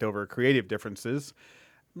 who left over creative differences.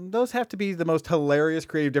 Those have to be the most hilarious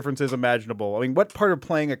creative differences imaginable. I mean, what part of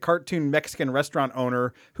playing a cartoon Mexican restaurant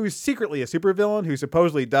owner who's secretly a supervillain who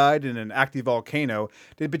supposedly died in an active volcano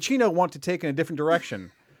did Pacino want to take in a different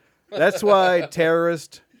direction? That's why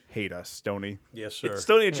terrorists hate us, Stoney. Yes, sir.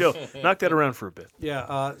 Stoney and Joe, knock that around for a bit.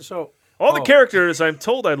 Yeah. All the characters I'm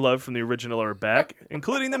told I love from the original are back,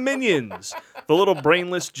 including the Minions, the little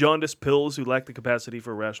brainless, jaundiced pills who lack the capacity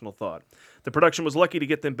for rational thought. The production was lucky to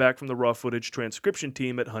get them back from the raw footage transcription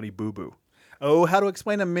team at Honey Boo Boo. Oh, how to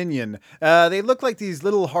explain a minion. They look like these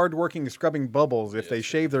little hard-working scrubbing bubbles if they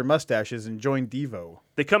shave their mustaches and join Devo.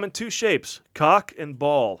 They come in two shapes, cock and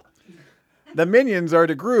ball. The Minions are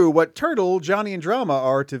to Gru what Turtle, Johnny, and Drama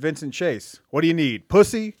are to Vincent Chase. What do you need?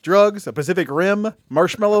 Pussy? Drugs? A Pacific Rim?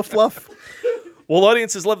 Marshmallow fluff? Will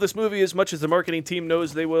audiences love this movie as much as the marketing team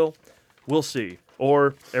knows they will? We'll see.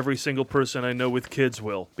 Or every single person I know with kids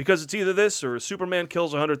will. Because it's either this or Superman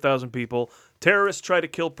kills 100,000 people, terrorists try to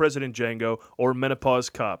kill President Django, or menopause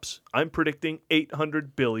cops. I'm predicting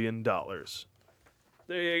 $800 billion.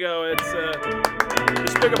 There you go. It's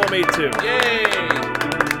Despicable Me 2. Yay!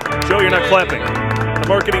 Joe, you're not clapping. The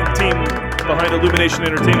marketing team behind Illumination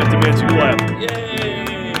Entertainment demands you clap.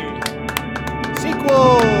 Yay!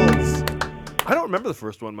 Sequels! I don't remember the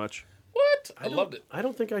first one much. What? I loved it. I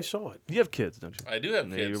don't think I saw it. You have kids, don't you? I do have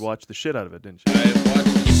And kids. you watched the shit out of it, didn't you? I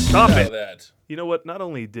watched the Stop shit out it. of that. You know what? Not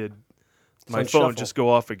only did my on phone shuffle. just go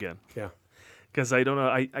off again, Yeah. because I don't know.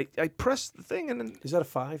 I pressed the thing and then Is that a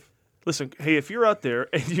 5? listen. Hey, if you're out there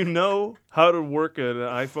and you know how to work an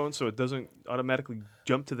iPhone so it doesn't automatically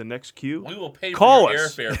jump to the next queue, We will pay Call for your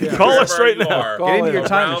us. airfare. Yeah. Call us wherever right you now. are Get into your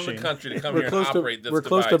time around machine. the country to come We're here close and to operate this we're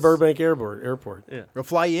close to device. Burbank Airport. Yeah. We'll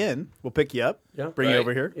fly you in. We'll pick you up. Yeah. Bring you Right.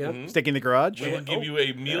 over here. Yeah. Stick you in the garage. We will give you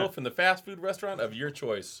a meal from the fast food restaurant of your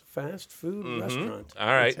choice. Fast food restaurant. All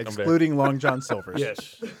right. I'm there. Excluding Long John Silver's.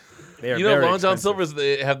 Yes. They are You know, very Long John expensive. Silver's,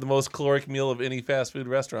 they have the most caloric meal of any fast food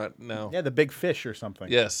restaurant now. Yeah, the big fish or something.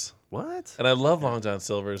 Yes. What? And I love Long John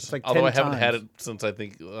Silver's. like Although 10 I haven't had it times. since I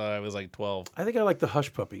think I was like 12. I think I like the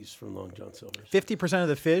hush puppies from Long John Silver's. 50% of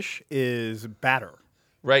the fish is batter.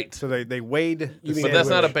 Right. So they weighed. But that's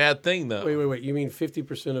not a bad thing, though. Wait. You mean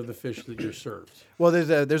 50% of the fish that you're served? Well,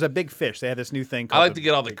 there's a big fish. They have this new thing. I like to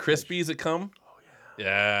get all the crispies that come. Oh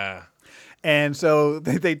yeah. And so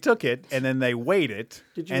they took it and then they weighed it.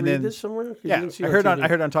 Did you and read then, this somewhere? Yeah, I heard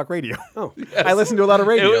on talk radio. Oh, I listened to a lot of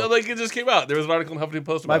radio. It just came out. There was an article in Huffington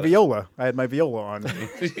Post My about viola. I had my viola on.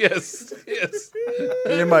 Yes.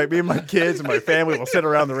 Me and my kids and my family will sit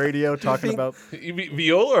around the radio talking about. You mean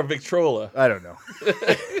viola or Victrola? I don't know.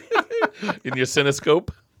 In your cinescope?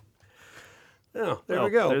 Oh, there we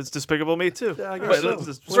go. There's Despicable Me too. I guess so.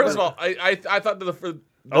 First of all, I thought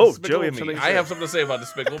Joey, I have something to say about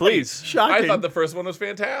Despicable Me. Please. Shocking. I thought the first one was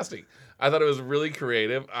fantastic. I thought it was really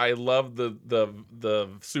creative. I love the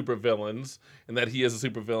super villains and that he is a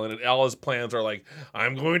super villain and all his plans are like,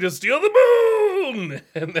 I'm going to steal the moon,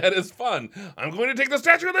 and that is fun. I'm going to take the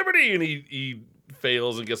Statue of Liberty, and he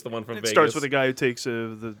fails and gets the one from Vegas. It starts with a guy who takes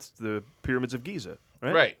the pyramids of Giza,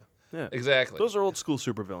 right? Right. Yeah. Exactly. Those are old school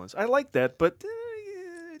supervillains. I like that, but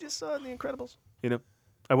I just saw it in The Incredibles.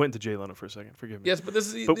 I went into J-Lo for a second. Forgive me. Yes, but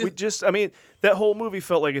this is. But that whole movie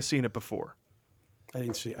felt like I've seen it before. I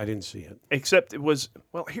didn't see it. Except it was,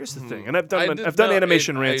 well, here's the thing. And I've done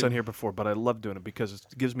animation rants on here before, but I love doing it because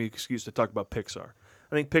it gives me an excuse to talk about Pixar.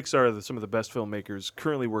 I think Pixar are some of the best filmmakers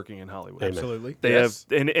currently working in Hollywood. Absolutely. They have,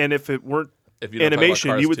 and if it weren't If you don't talk about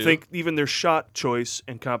animation, Cars you would 2. think even their shot choice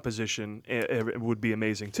and composition would be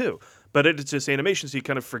amazing too. But it's just animation, so you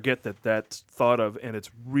kind of forget that that's thought of, and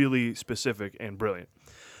it's really specific and brilliant.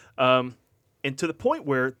 And to the point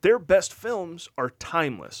where their best films are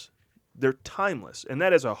timeless. They're timeless, and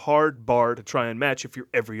that is a hard bar to try and match if you're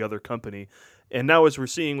every other company. And now, as we're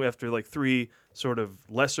seeing after like 3 sort of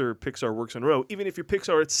lesser Pixar works in a row, even if you're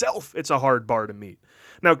Pixar itself, it's a hard bar to meet.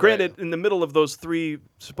 Now, granted, in the middle of those 3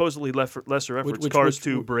 supposedly lesser efforts, Cars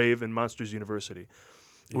 2, Brave, and Monsters University,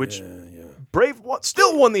 which Brave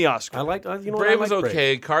still won the Oscar. I like Brave was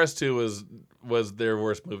okay. Cars 2 was their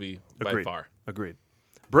worst movie by far. Agreed.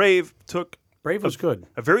 Brave was good.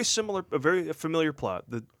 A very familiar plot.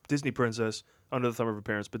 The Disney princess under the thumb of her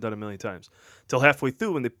parents, been done a million times. Till halfway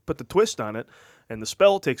through, when they put the twist on it, and the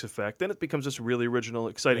spell takes effect, then it becomes this really original,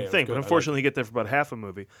 exciting thing. But unfortunately, you get there for about half a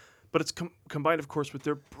movie. But it's combined, of course, with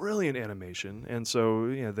their brilliant animation, and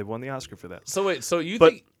so they won the Oscar for that. So wait,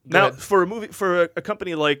 But now for a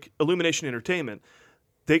company like Illumination Entertainment,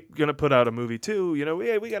 they're gonna put out a movie too.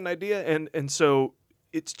 We got an idea, and so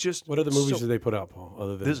it's just what other movies did they put out, Paul?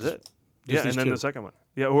 Other than this is it. Yeah, and then the second one.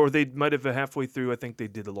 Yeah, or they might have halfway through. I think they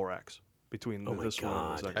did the Lorax between this one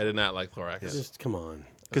and the second. I did not like Lorax. Just come on.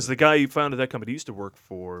 Because the guy who founded that company used to work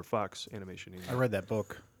for Fox Animation. I read that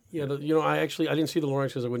book. Yeah, I didn't see the Lorax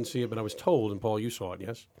because I wouldn't see it, but I was told, and Paul, you saw it,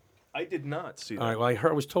 yes? I did not see that. All right,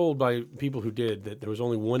 well, I was told by people who did that there was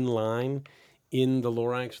only one line in the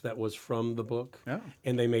Lorax that was from the book,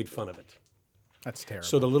 and they made fun of it. That's terrible.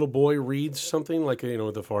 So the little boy reads something like,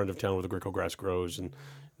 at the far end of town where the Greco grass grows and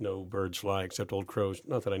no birds fly except old crows.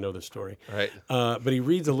 Not that I know this story. Right. But he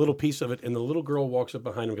reads a little piece of it, and the little girl walks up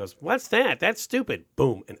behind him and goes, "What's that? That's stupid."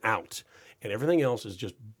 Boom, and out. And everything else is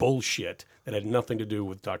just bullshit that had nothing to do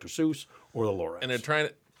with Dr. Seuss or the Lorax. And they're trying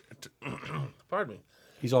to pardon me.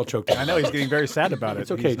 He's all choked up. I know he's getting very sad about it. It's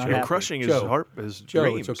okay, Joe. Crushing his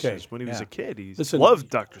dreams. It's okay. When he was a kid, he Listen, loved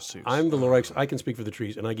Dr. Seuss. I'm the Lorax. I can speak for the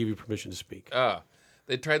trees, and I give you permission to speak.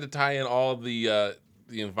 They tried to tie in all the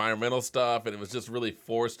environmental stuff, and it was just really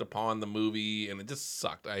forced upon the movie, and it just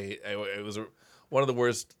sucked. It was one of the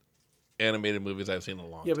worst animated movies I've seen in a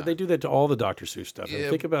long time. Yeah, but they do that to all the Dr. Seuss stuff.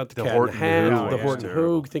 Yeah, think about the Cat Horton in the Hat, Who the one Horton is Who.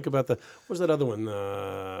 terrible. Think about what was that other one?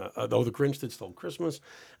 The Grinch That Stole Christmas.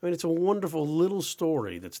 I mean, it's a wonderful little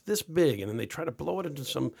story that's this big, and then they try to blow it into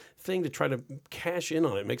some thing to try to cash in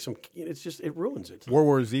on it. Make some. It ruins it. World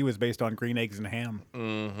War Z was based on green eggs and ham.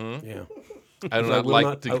 Mm-hmm. Yeah. I do not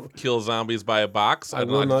like to kill zombies by a box. I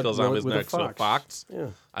don't like to kill zombies next to a fox. Yeah.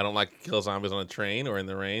 I don't like to kill zombies on a train or in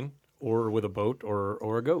the rain. Or with a boat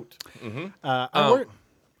or a goat. Mm-hmm.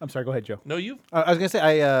 I'm sorry, go ahead, Joe. No, you. I was going to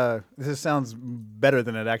say, this sounds better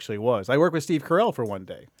than it actually was. I worked with Steve Carell for one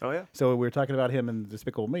day. Oh, yeah? So we were talking about him in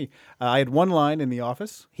Despicable Me. I had one line in The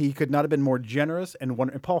Office. He could not have been more generous, and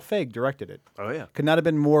Paul Feig directed it. Oh, yeah. Could not have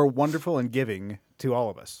been more wonderful and giving to all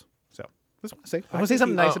of us. So, just want to say. I want to say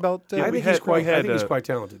something nice about... I think he's quite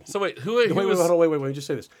talented. So wait, wait, hold on, just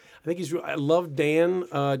say this. I think I love Dan.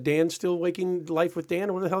 Dan Still Waking Life with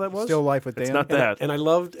Dan, or whatever the hell that was. Still Life with Dan. It's not that. And I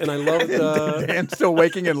loved Dan Still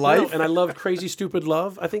Waking in Life. No, and I loved Crazy Stupid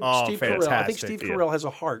Love. I think Steve fantastic, Carell has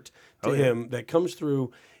a heart to him that comes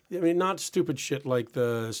through I mean, not stupid shit like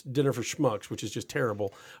the Dinner for Schmucks, which is just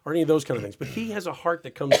terrible, or any of those kind of things. But he has a heart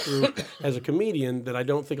that comes through as a comedian that I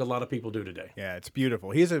don't think a lot of people do today. Yeah, it's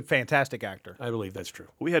beautiful. He's a fantastic actor. I believe that's true.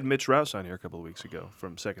 We had Mitch Rouse on here a couple of weeks ago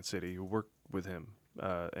from Second City who worked with him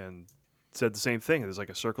and said the same thing. There's like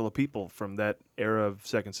a circle of people from that era of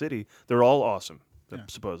Second City. They're all awesome,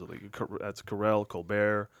 supposedly. That's Carell,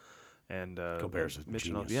 Colbert, and Colbert's a Mitch.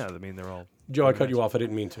 genius. Yeah, I mean, they're all... Joe, I cut you off. I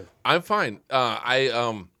didn't mean to. I'm fine.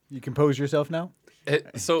 You compose yourself now?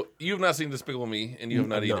 So you've not seen Despicable Me, and you have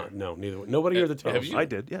not either. No, neither. Nobody here that Have tells you? I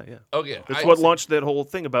did, yeah. Okay, That's what launched that whole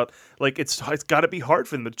thing about, like, it's got to be hard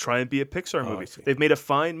for them to try and be a Pixar I movie. see. They've made a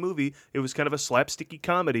fine movie. It was kind of a slapsticky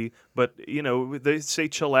comedy, but, you know, they say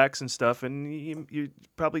chillax and stuff, and you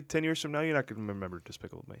probably 10 years from now, you're not going to remember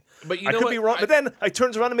Despicable Me. But you I know could what? be wrong, but then it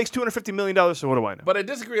turns around and makes $250 million, so what do I know? But I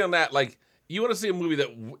disagree on that. Like, you want to see a movie that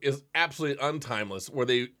is absolutely untimeless, where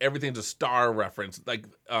everything's a star reference, like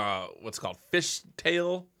what's it called, Fish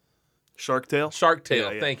Tale? Shark Tale? Shark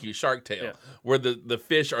Tale, Yeah. thank you, Shark Tale. Yeah. Where the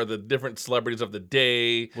fish are the different celebrities of the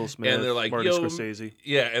day. Will Smith, and they're like, Martin yo, Scorsese.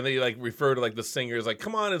 Yeah, and they like refer to like the singers, like,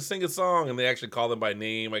 come on and sing a song, and they actually call them by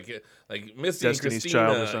name, like Missy and Destiny's Christina.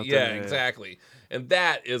 Child or something, Yeah, yeah. exactly. And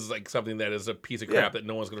that is like something that is a piece of crap that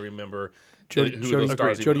no one's going to remember who Jody, those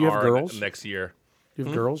stars Jody, even you have are girls? next year. You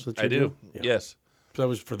have girls that you I do. Yeah. Yes. So that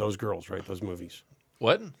was for those girls, right? Those movies.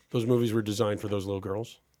 What? Those movies were designed for those little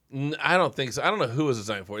girls. I don't think so. I don't know who it was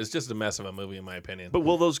designed for. It's just a mess of a movie, in my opinion. But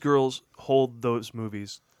will those girls hold those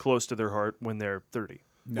movies close to their heart when they're 30?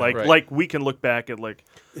 Right. Like we can look back at like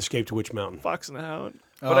Escape to Witch Mountain. Fox and the Hound.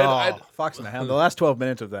 But Fox and the Hound. The last 12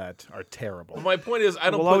 minutes of that are terrible. My point is, I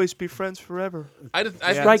don't We'll put, always be friends forever. I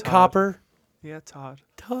Yeah, Right, Todd. Copper. Yeah, Todd.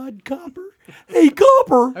 Todd Copper. Hey,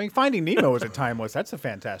 Copper. I mean, Finding Nemo is a timeless. That's a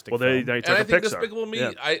fantastic Well, film. they and took I a think Pixar. Despicable Me.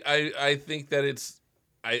 Yeah. I think that it's.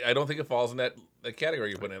 I don't think it falls in that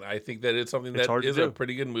category you put in. I think that it's something It's that hard to is do. a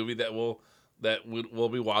pretty good movie that will be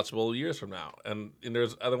watchable years from now. And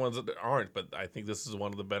there's other ones that aren't, but I think this is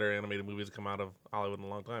one of the better animated movies to come out of Hollywood in a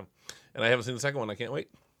long time. And I haven't seen the second one. I can't wait.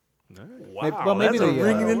 Wow, maybe that's a the,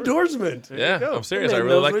 ringing endorsement. Yeah, I'm serious. I man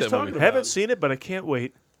really knows like what he's that movie. talking about. Haven't seen it, but I can't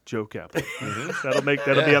wait. Joe Kaplan. That'll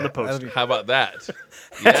be on the poster. How about that?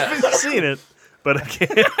 I Yeah. haven't seen it, but I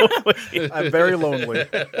can't wait. I'm very lonely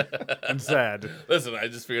and sad, Listen, I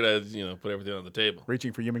just figured I'd put everything on the table.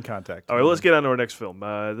 reaching for human contact. All right, let's get on to our next film.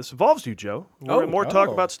 This involves you, Joe. More talk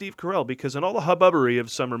Oh. about Steve Carell, because in all the hubbubbery of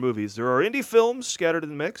summer movies, there are indie films scattered in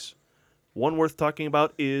the mix. One worth talking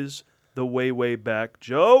about is The Way, Way Back.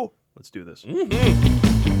 Joe, let's do this.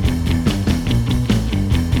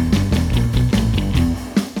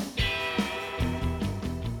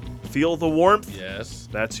 Feel the warmth? Yes.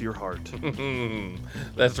 That's your heart.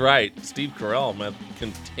 That's right. Steve Carell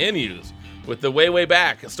continues with The Way, Way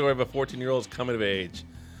Back, a story of a 14-year-old's coming of age.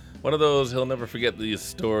 One of those he'll never forget these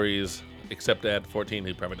stories, except at 14,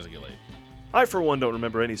 he probably doesn't get laid. I, for one, don't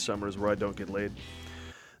remember any summers where I don't get laid.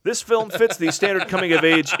 This film fits the standard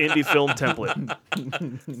coming-of-age indie film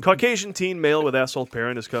template. Caucasian teen male with asshole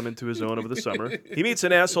parent has come into his own over the summer. He meets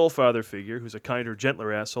an asshole father figure who's a kinder,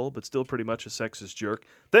 gentler asshole, but still pretty much a sexist jerk.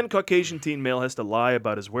 Then Caucasian teen male has to lie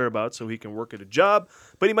about his whereabouts so he can work at a job,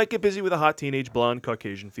 but he might get busy with a hot teenage blonde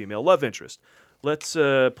Caucasian female love interest. Let's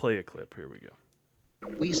play a clip. Here we go.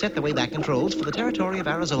 We set the Wayback Controls for the territory of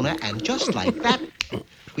Arizona, and just like that,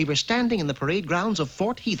 we were standing in the parade grounds of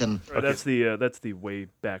Fort Heathen. Right, that's the way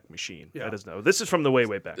back machine. That is no. This is from the way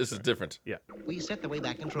back. This is different. Yeah. We set the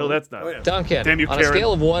Wayback No, Controls. that's not. Duncan, Damn you, on a Karen.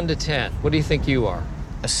 scale of 1 to 10, what do you think you are?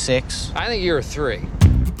 A 6. I think you're a 3.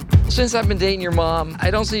 Since I've been dating your mom, I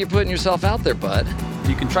don't see you putting yourself out there, bud.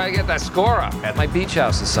 You can try to get that score up at my beach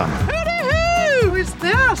house this summer. Who is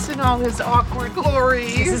this in all his awkward glory?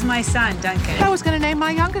 This is my son, Duncan. I was going to name my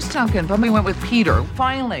youngest Duncan, but we went with Peter.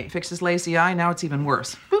 Finally, fixed his lazy eye, now it's even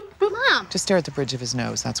worse. Boop, boop. Mom. Just stare at the bridge of his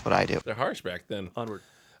nose. That's what I do. They're harsh back then. Onward.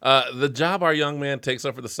 The job our young man takes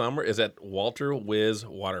up for the summer is at Walter Wiz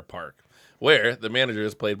Water Park, where the manager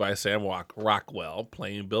is played by Sam Rockwell,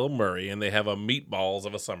 playing Bill Murray, and they have a meatballs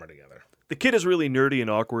of a summer together. The kid is really nerdy and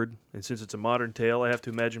awkward, and since it's a modern tale, I have to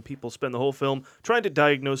imagine people spend the whole film trying to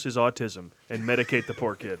diagnose his autism and medicate the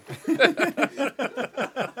poor kid.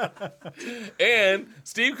 And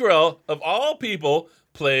Steve Carell, of all people,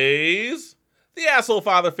 plays the asshole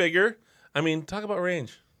father figure. I mean, talk about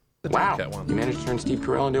range. The Wow, Tomcat one. you managed to turn Steve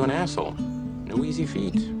Carell into an asshole. No easy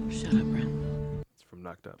feat. Shut up, Brent. It's from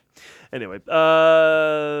Knocked Up. Anyway,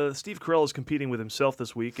 Steve Carell is competing with himself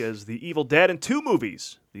this week as the evil dad in 2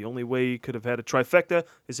 movies. The only way he could have had a trifecta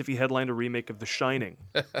is if he headlined a remake of The Shining.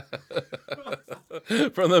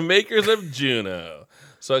 From the makers of Juno.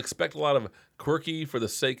 So expect a lot of quirky for the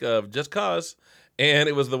sake of just cause And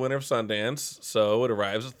it was the winner of Sundance, so it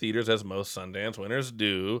arrives at theaters as most Sundance winners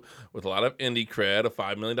do, with a lot of indie cred, a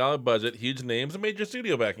 $5 million budget, huge names, and major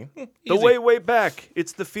studio backing. The Way, Way Back.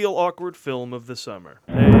 It's the feel awkward film of the summer.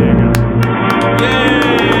 There you go.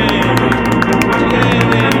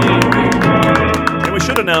 And we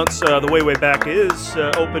should announce The Way, Way Back is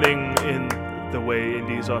opening in the way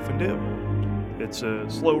indies often do. It's a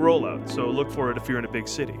slow rollout, so look for it if you're in a big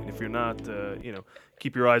city. And if you're not,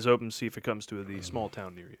 keep your eyes open, see if it comes to the small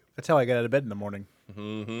town near you. That's how I get out of bed in the morning.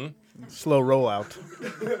 Mm-hmm. Slow rollout.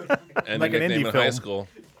 And like an indie in film. high school.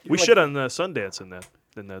 We should on Sundance in that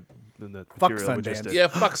Fuck material we just Sundance. did. Yeah,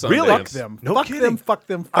 fuck Sundance. Really? Fuck them. No fuck kidding. them. Fuck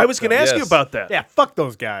them. Fuck I was going to ask you Yes. about that. Yeah, fuck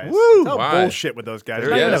those guys. Woo! It's all Why? bullshit with those guys. It's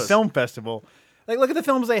There not it even a is. film festival. Like, look at the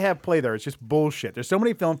films they have play there. It's just bullshit. There's so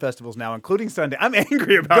many film festivals now, including Sundance. I'm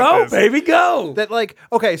angry about Go, this. baby, go. That, like,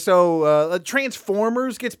 okay, so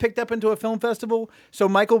Transformers gets picked up into a film festival. So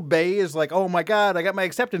Michael Bay is like, oh my God, I got my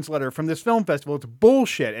acceptance letter from this film festival. It's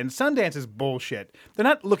bullshit. And Sundance is bullshit. They're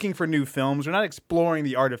not looking for new films. They're not exploring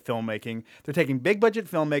the art of filmmaking. They're taking big budget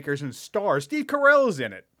filmmakers and stars. Steve Carell's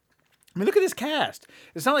in it. I mean, look at this cast.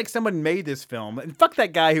 It's not like someone made this film. And fuck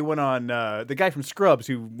that guy who went on, the guy from Scrubs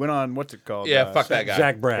who went on, what's it called? Yeah, fuck that guy.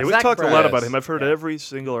 Zach Braff. Yeah, we Zach talked a Braff. lot about him. I've heard every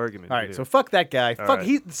single argument. All we right, do. so fuck that guy. All Fuck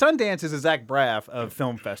right. Sundance is a Zach Braff of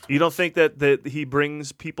film festivals. You don't think that he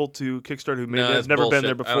brings people to Kickstarter who No, have it's never been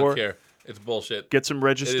bullshit. there I before? don't care. It's bullshit. Get some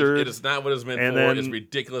registered. It is not what it's meant and for. then- It's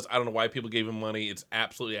ridiculous. I don't know why people gave him money. It's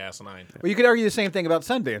absolutely asinine. Well, you could argue the same thing about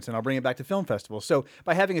Sundance, and I'll bring it back to film festivals. So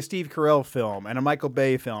by having a Steve Carell film and a Michael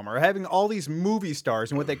Bay film, or having all these movie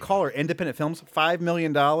stars and what they call are independent films, $5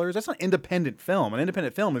 million, that's not independent film. An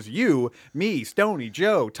independent film is you, me, Stoney,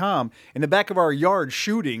 Joe, Tom, in the back of our yard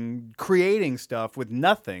shooting, creating stuff with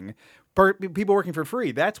nothing. People working for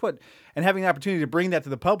free. That's what, and having the opportunity to bring that to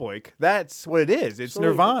the public, that's what it is. It's So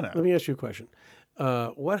Nirvana. Let me ask you a question.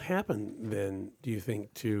 What happened then, do you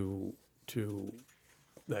think, to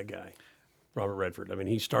that guy, Robert Redford? I mean,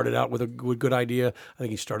 he started out with a good idea. I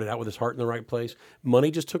think he started out with his heart in the right place.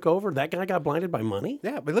 Money just took over. That guy got blinded by money?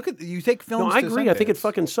 Yeah, but look at, you take films No, I to agree. I think it Sundance.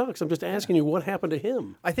 fucking sucks. I'm just asking you what happened to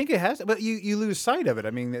him. I think it has, but you lose sight of it.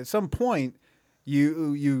 I mean, at some point,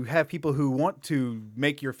 you have people who want to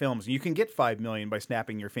make your films, and you can get $5 million by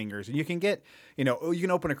snapping your fingers, and you can get, you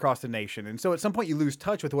can open across the nation, and so at some point you lose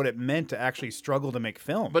touch with what it meant to actually struggle to make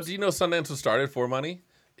films. But do you know Sundance was started for money?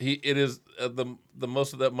 It is the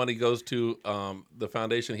most of that money goes to the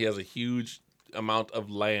foundation. He has a huge amount of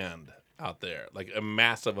land out there, like a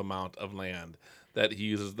massive amount of land that he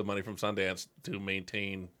uses the money from Sundance to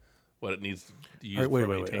maintain what it needs to use.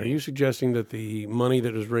 Wait. Are you suggesting that the money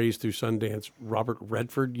that is raised through Sundance, Robert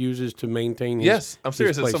Redford uses to maintain his Yes, I'm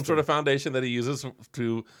serious. his It's some place sort there? of foundation that he uses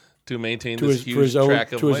to maintain To this his- to huge his own-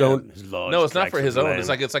 track of to his land. own- his large No, it's not tracts for of his own. land.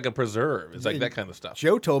 It's like a preserve. It's like that kind of stuff.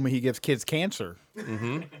 Joe told me he gives kids cancer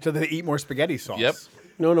so that they eat more spaghetti sauce. Yep.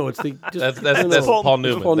 No, it's the just, That's Paul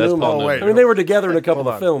Newman. That's Paul Newman. I mean, they were together in a couple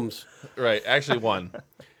of films. Right, actually one.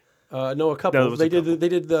 No, a couple. No, there was they a did. They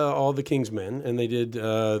did all the King's Men, and they did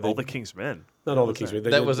All the King's Men. Not all the King's Men.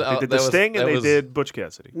 That did, was They did that The was- Sting, and that they was- did Butch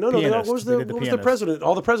Cassidy. No, Pianist. what was They the did the what was the pianist. president?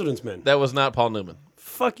 All the President's Men. That was not Paul Newman.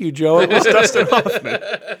 Fuck you, Joe. It was Dustin Hoffman.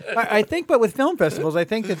 I think, but with film festivals, I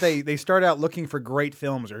think that they start out looking for great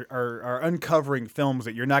films or are uncovering films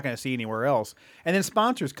that you're not going to see anywhere else. And then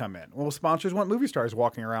sponsors come in. Well, sponsors want movie stars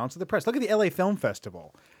walking around. So the press. Look at the LA Film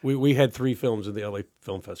Festival. We had 3 films at the LA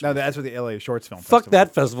Film Festival. No, that's what the LA Shorts Film Fuck Festival.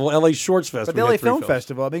 that festival, LA Shorts Festival. But the we LA had 3 Film films.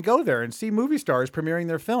 Festival, I mean, go there and see movie stars premiering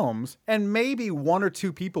their films, and maybe 1 or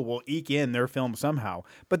 2 people will eke in their film somehow.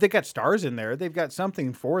 But they've got stars in there. They've got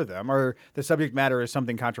something for them, or the subject matter is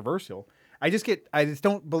something controversial. I just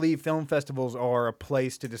don't believe film festivals are a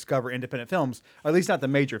place to discover independent films, or at least not the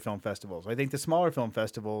major film festivals. I think the smaller film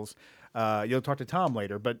festivals, you'll talk to Tom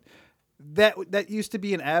later, but that used to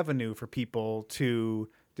be an avenue for people to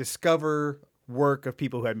discover work of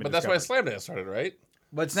people who hadn't been But that's why discovered. Slam Dance started, right?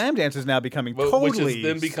 But Slam Dance is now becoming Which totally has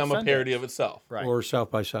then become a Sundance. parody of itself. Right. Or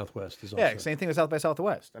South by Southwest is also. Yeah, same thing with South by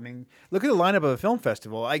Southwest. I mean, look at the lineup of a film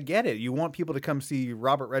festival. I get it. You want people to come see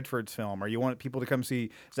Robert Redford's film, or you want people to come see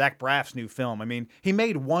Zach Braff's new film. I mean, he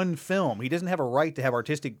made one film. He doesn't have a right to have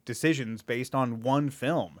artistic decisions based on one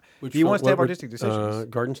film. Which he film- wants to have what- artistic decisions.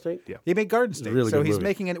 Garden State? Yeah. He made Garden State. really so good he's movie.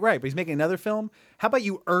 making it right, but he's making another film. How about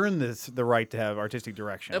you earn the right to have artistic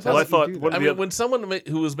direction? Well, How I about you thought- do what that? I the mean, other- when someone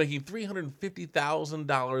who was making $350,000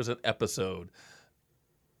 an episode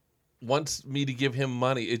wants me to give him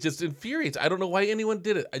money, it just infuriates. I don't know why anyone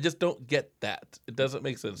did it. I just don't get that. It doesn't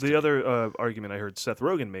make sense. to The me. other argument I heard Seth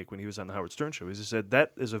Rogen make when he was on the Howard Stern show is he said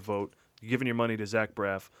that is a vote. Giving your money to Zach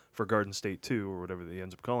Braff for Garden State 2, or whatever he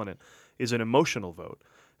ends up calling it, is an emotional vote.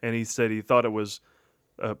 and he said he thought it was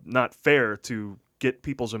not fair to get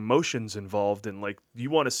people's emotions involved and like,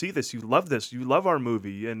 you want to see this, you love our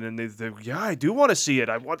movie, and then they yeah, I do want to see it,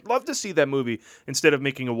 I would love to see that movie, instead of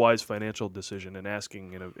making a wise financial decision and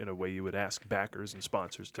asking in a way you would ask backers and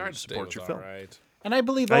sponsors to Garden support State your was film. all right. And I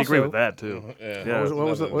believe I also, agree with that too. Yeah. What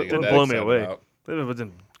was it? It didn't blow me away. It was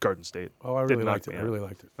in Garden State. Oh, I really liked it. I really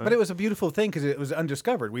liked it. But it was a beautiful thing because it was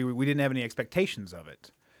undiscovered. We didn't have any expectations of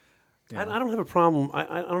it. I don't have a problem.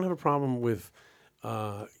 I don't have a problem with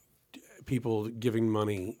people giving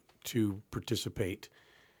money to participate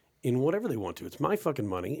in whatever they want to. It's my fucking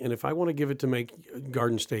money, and if I want to give it to make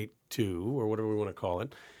Garden State 2 or whatever we want to call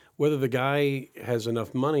it, whether the guy has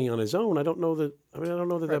enough money on his own, I don't know that. I don't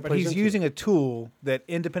know that that But plays he's into using a tool that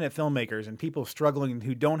independent filmmakers and people struggling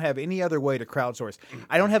who don't have any other way to crowdsource.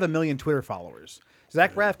 I don't have 1 million Twitter followers.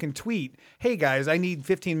 Zach Braff can tweet, "Hey guys, I need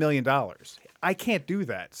 $15 million." I can't do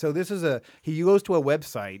that. So he goes to a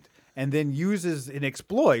website and then uses and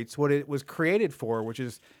exploits what it was created for, which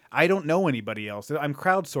is, I don't know anybody else. I'm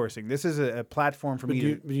crowdsourcing. This is a platform for me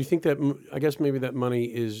to... But you think that, I guess maybe that money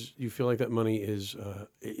is, you feel like that money is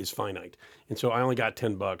finite. And so I only got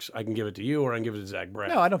 $10. I can give it to you, or I can give it to Zach Braff.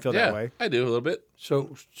 No, I don't feel that way. I do a little bit.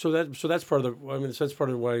 So that's part of the, I mean, that's part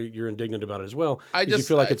of why you're indignant about it as well. I you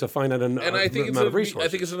feel like it's a finite and I think amount of resources. I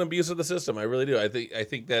think it's an abuse of the system. I really do. I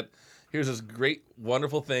think that here's this great,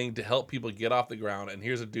 wonderful thing to help people get off the ground, and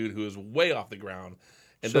here's a dude who is way off the ground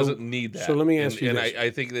and doesn't need that. So let me ask you and this. I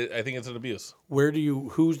think it's an abuse. Where do you?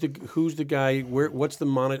 Who's the guy? What's the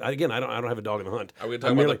monitor? Again, I don't have a dog in the hunt. Are we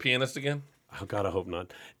talking about the pianist again? Oh God, I hope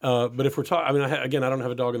not. But if we're talking, I mean, again, I don't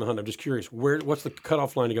have a dog in the hunt. I'm just curious. What's the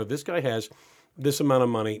cutoff line to go? This guy has this amount of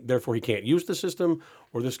money, therefore he can't use the system,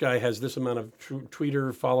 or this guy has this amount of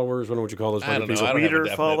Tweeter followers. I don't know what you call those. I don't know.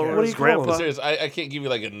 Tweeter followers. What do you call them? Serious, I can't give you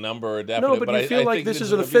like a number or a definite. No, but you feel like this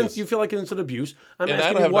is an offense. You feel like it's an abuse. I'm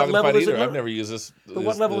asking you, what level is it? I've never used this. But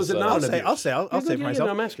what level is it not? I'll say for myself.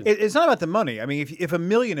 I'm asking. It's not about the money. I mean, if a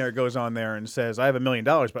millionaire goes on there and says, "I have $1 million,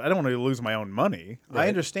 but I don't want to lose my own money," I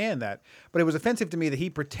understand that. But it was offensive to me that he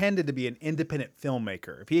pretended to be an independent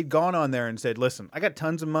filmmaker. If he had gone on there and said, "Listen, I got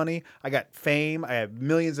tons of money, I got fame, I have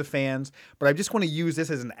millions of fans, but I just want to use this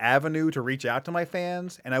as an avenue to reach out to my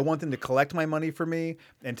fans, and I want them to collect my money for me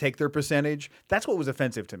and take their percentage," that's what was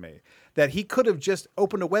offensive to me. That he could have just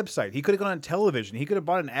opened a website. He could have gone on television. He could have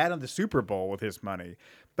bought an ad on the Super Bowl with his money.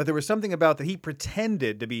 But there was something about that he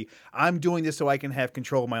pretended to be, "I'm doing this so I can have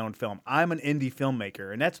control of my own film. I'm an indie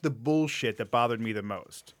filmmaker." And that's the bullshit that bothered me the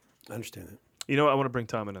most. I understand that. You know, I want to bring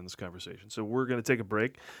Tom in on this conversation. So we're going to take a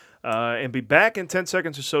break and be back in 10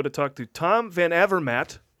 seconds or so to talk to Tom Van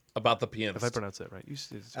Avermaet. About the pianist. If I pronounce that right.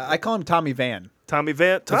 I call him Tommy Van. Tommy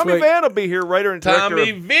Van will be here, writer and director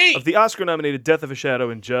of the Oscar-nominated Death of a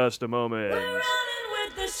Shadow, in just a moment.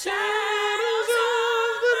 With the shadows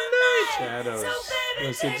of the night. Shadows. So baby,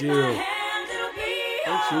 Yes, take it's my you. hand, it'll be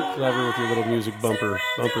Aren't you clever with your little music bumper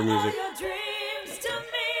music? your dreams to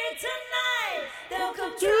me tonight. They'll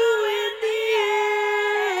come true in the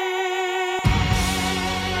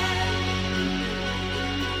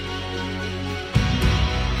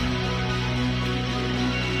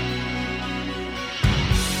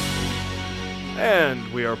end.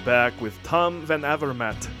 And we are back with Tom Van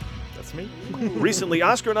Avermaet. That's me. Recently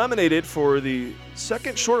Oscar nominated for the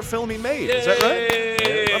second short film he made. Is that right?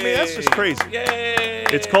 I mean, that's just crazy. Yay!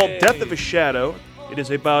 It's called Death of a Shadow. It is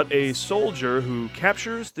about a soldier who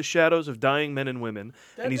captures the shadows of dying men and women,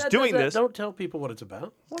 and he's doing this. Don't tell people what it's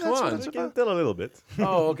about. Well, Come on. that's what it's tell a little bit.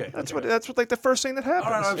 Oh, okay. That's what like the first thing that happens.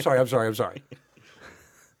 All right, I'm sorry.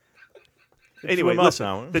 Anyway, Swim up listen,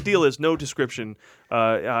 now, huh? the deal is no description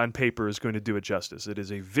on paper is going to do it justice. It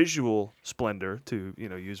is a visual splendor, to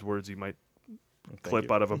use words you might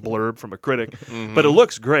clip out of a blurb from a critic, but it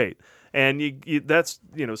looks great. And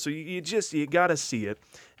so you got to see it.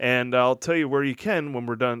 And I'll tell you where you can when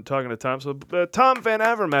we're done talking to Tom. So Tom Van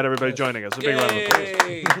Avermaet, everybody joining us. A big round of applause.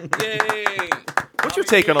 Yay! What's your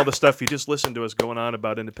take on all the stuff you just listened to us going on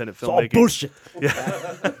about independent It's all filmmaking? bullshit.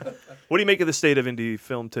 Yeah. What do you make of the state of indie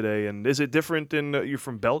film today? And is it different you're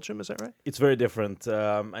from Belgium, is that right? It's very different.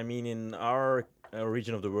 I mean, in our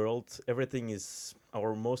region of the world, everything is,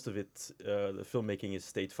 or most of it, the filmmaking is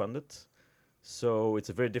state-funded. So it's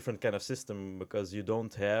a very different kind of system because you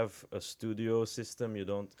don't have a studio system. You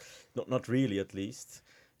don't, not really at least.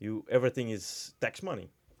 Everything is tax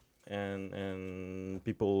money, and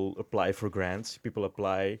people apply for grants. People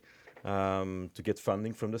apply to get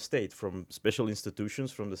funding from the state, from special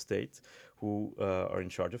institutions from the state who are in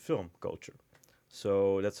charge of film culture.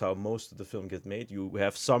 So that's how most of the film get made. You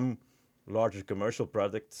have some larger commercial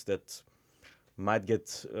products that might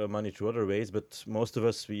get money through other ways, but most of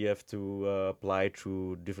us, we have to apply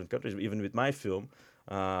through different countries. Even with my film,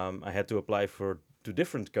 I had to apply for 2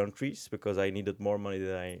 different countries because I needed more money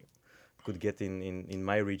than I could get in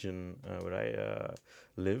my region where I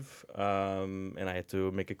live. And I had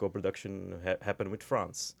to make a co-production happen with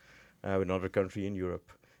France, with another country in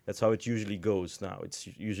Europe. That's how it usually goes now. It's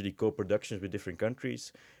usually co-productions with different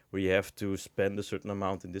countries where you have to spend a certain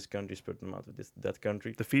amount in this country, a certain amount in that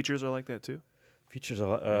country. The features are like that too? Features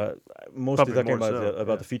are mostly talking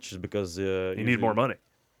about the features because... you need more money.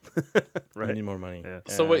 Right. You need more money. Yeah.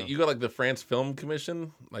 So wait, you got like the France Film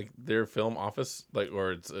Commission, like their film office, like,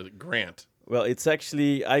 or it's a grant? Well, it's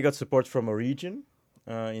actually, I got support from a region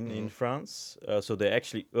in France. So they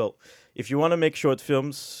actually, well, if you want to make short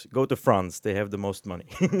films, go to France. They have the most money.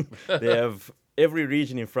 They have, every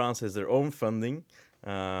region in France has their own funding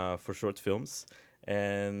for short films.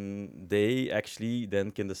 And they actually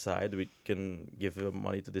then can decide we can give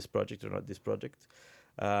money to this project or not this project.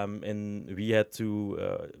 And we had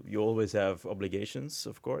to, you always have obligations,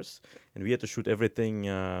 of course, and we had to shoot everything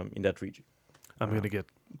in that region. I'm going to get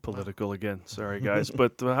political again. Sorry, guys.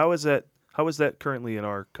 But how is that currently in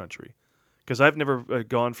our country? Because I've never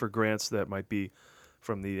gone for grants that might be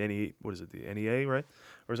from the the NEA, right?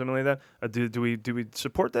 Or something like that. Do we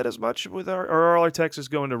support that as much with or are all our taxes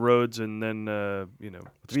going to roads and then,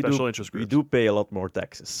 special interest groups? We do pay a lot more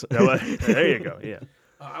taxes. There you go, yeah.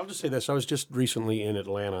 I'll just say this. I was just recently in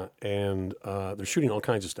Atlanta, and they're shooting all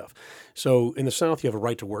kinds of stuff. So in the South, you have a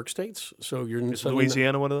right-to-work states. So you're in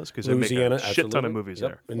Louisiana one of those? Because they make a shit ton of movies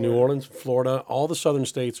there. In New Orleans, Florida, all the southern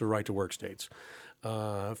states are right-to-work states.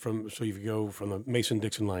 So you go from the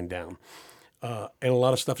Mason-Dixon line down. And a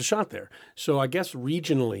lot of stuff is shot there. So I guess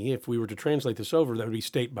regionally, if we were to translate this over, that would be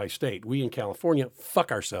state by state. We in California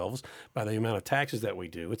fuck ourselves by the amount of taxes that we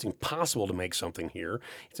do. It's impossible to make something here.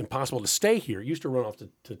 It's impossible to stay here. It used to run off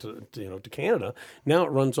to Canada. Now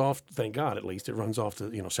it runs off, thank God at least, it runs off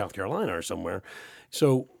to South Carolina or somewhere.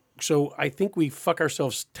 So I think we fuck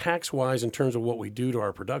ourselves tax-wise in terms of what we do to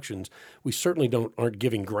our productions. We certainly aren't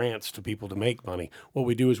giving grants to people to make money. What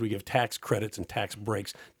we do is we give tax credits and tax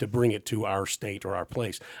breaks to bring it to our state or our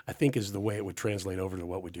place. I think is the way it would translate over to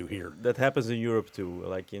what we do here. That happens in Europe too.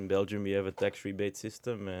 Like in Belgium, we have a tax rebate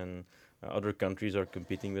system, and other countries are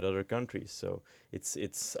competing with other countries. So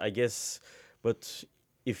it's I guess, but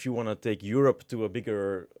if you want to take Europe to a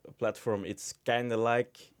bigger platform, it's kind of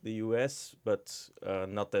like the US, but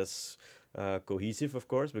not as cohesive, of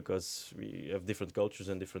course, because we have different cultures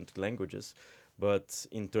and different languages. But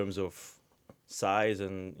in terms of size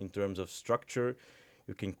and in terms of structure,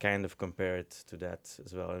 you can kind of compare it to that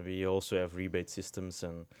as well. And we also have rebate systems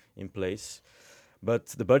in place. But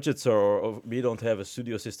the budgets we don't have a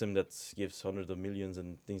studio system that gives hundreds of millions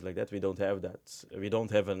and things like that. We don't have that. We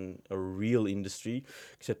don't have a real industry,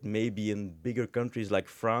 except maybe in bigger countries like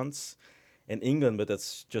France and England, but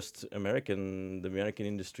that's just the American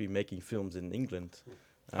industry making films in England.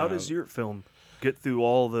 How does your film get through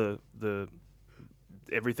all the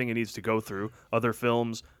everything it needs to go through, other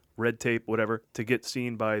films, red tape, whatever, to get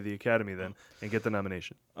seen by the Academy then and get the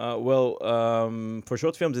nomination? For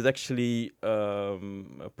short films, it's actually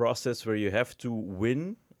a process where you have to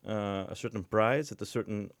win a certain prize at a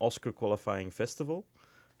certain Oscar qualifying festival.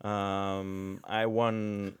 I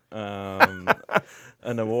won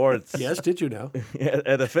an award. Yes, did you now?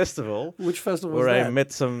 At a festival. Which festival was where that? I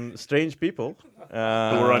met some strange people. Who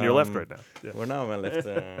are on your left right now. Yeah. We're now on my left.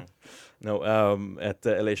 At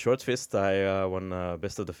the LA Short Fest, I won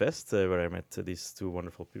Best of the Fest, where I met these two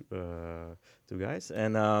wonderful two guys.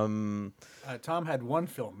 And Tom had one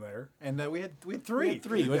film there, and we had three.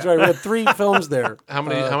 That's right. We had 3 films there. How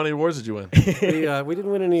many awards did you win? We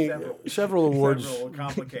didn't win any. Several awards. Several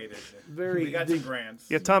complicated. We got 2 grants.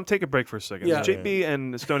 Yeah, Tom, take a break for a second. Yeah. JP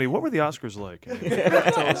and Stoney, what were the Oscars like?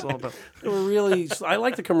 Tell us all about. They were really. I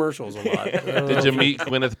like the commercials a lot. Did you meet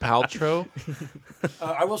Gwyneth Paltrow?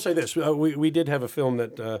 I will say this: we did have a film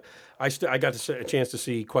that I got a chance to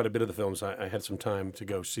see quite a bit of the films. I had some time to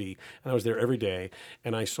go see, and I was there every day,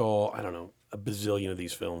 and I saw a bazillion of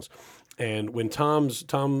these films. And when Tom's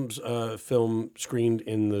film screened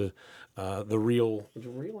in the reel,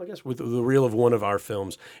 I guess, with the reel of one of our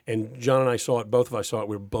films, and John and I saw it. Both of us saw it.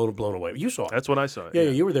 We were blown away. You saw it. That's when I saw it. Yeah,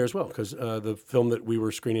 you were there as well, because the film that we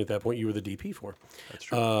were screening at that point, you were the DP for. That's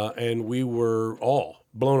true. And we were all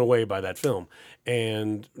blown away by that film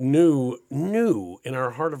and knew in our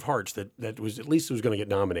heart of hearts that was at least it was going to get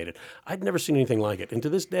nominated. I'd never seen anything like it, and to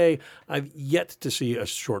this day, I've yet to see a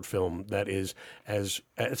short film that is as.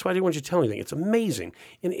 That's why I didn't want you to tell anything. It's amazing,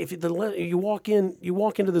 and if you walk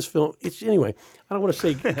into this film, it's anyway. I don't want to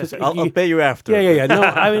say because I'll pay you after. Yeah. No,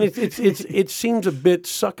 I mean it seems a bit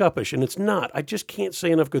suck upish, and it's not. I just can't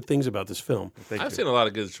say enough good things about this film. I've seen a lot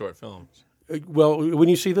of good short films. Well, when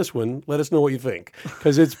you see this one, let us know what you think,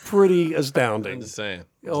 because it's pretty astounding. I'm just saying.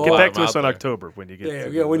 Get back to us on October when you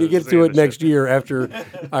get when you get to it next year after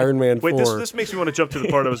Iron Man 4. Wait, this makes me want to jump to the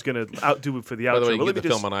part I was going to outdo for the outro. By the way, you But get let the me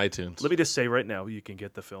film on iTunes. Let me just say right now, you can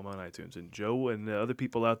get the film on iTunes, and Joe and other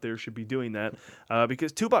people out there should be doing that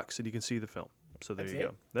because $2 and you can see the film. So there you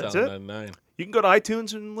go. That's it. $1.99. You can go to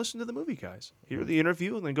iTunes and listen to the Movie Guys, hear the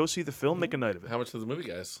interview, and then go see the film. Make a night of it. How much are the Movie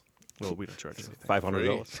Guys? Well, we don't charge anything.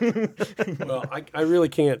 $500. Well, I really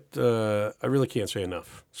can't. I really can't say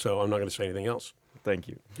enough. So I'm not going to say anything else. Thank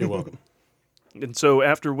you. You're welcome. And so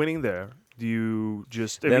after winning there, do you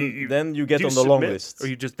just then you get do on the long submit, list, or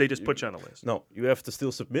they just put you on a list? No, you have to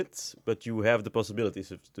still submit, but you have the possibility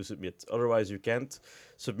to submit. Otherwise, you can't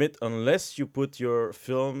submit unless you put your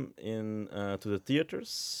film in to the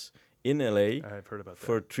theaters in LA. I've heard about that.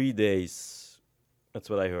 For 3 days. That's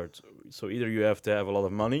what I heard. So either you have to have a lot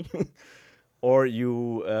of money, or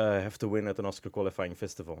you have to win at an Oscar qualifying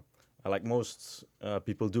festival, like most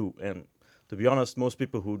people do. And to be honest, most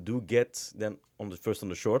people who do get then on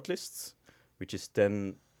the short lists, which is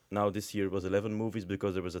 10. Now this year was 11 movies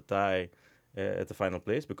because there was a tie at the final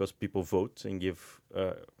place because people vote and give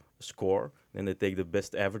a score. Then they take the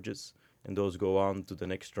best averages, and those go on to the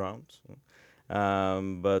next round.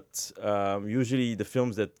 But usually the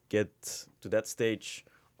films that get to that stage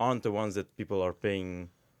aren't the ones that people are paying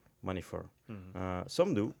money for. Mm-hmm.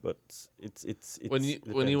 Some do, but it's when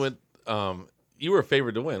you went, you were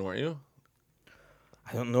favored to win, weren't you?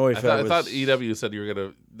 I don't know if I thought EW said you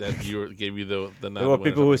were gave you the nod. There were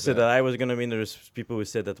people who said that I was gonna win. There's people who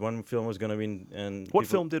said that one film was gonna win. And what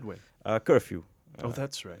film did win? Curfew.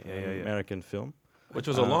 That's right. Yeah. American film. Which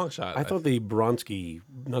was a long shot. I thought not the Bronski.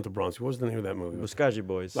 What was the name of that movie? Boscagi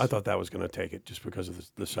Boys. I thought that was going to take it just because of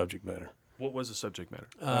the subject matter. What was the subject matter?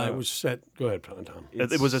 It was set. Go ahead, Tom.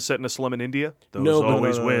 Was it set in a slum in India? Those no,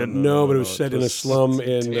 always win. No, but it was set in a slum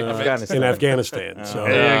in Afghanistan. So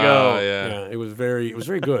there you go. Yeah, it was very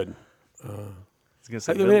good.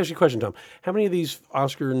 Let me ask you a question, Tom. How many of these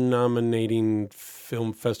Oscar nominating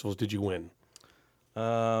film festivals did you win?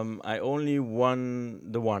 I only won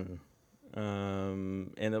the one.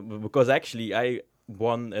 And because actually I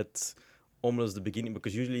won at almost the beginning,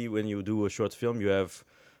 because usually when you do a short film you have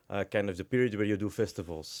kind of the period where you do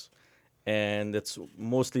festivals, and it's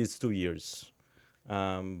 2 years,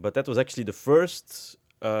 but that was actually the first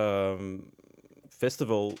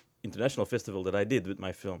international festival that I did with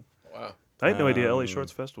my film. Wow. I had no idea LA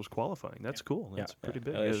Shorts Fest was qualifying. That's cool. That's pretty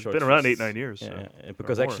big. It's been around 8-9 years. Yeah.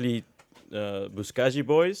 Because actually Boscagi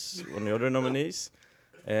Boys, one of the other nominees,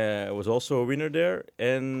 was also a winner there,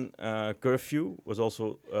 and Curfew was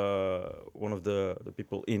also one of the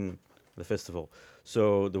people in the festival.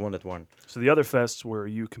 So the one that won. So the other fests where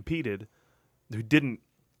you competed, who didn't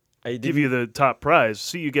give you the top prize,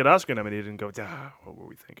 see you get Oscar nominated and go, what were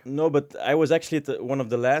we thinking? No, but I was actually one of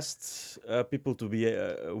the last people to be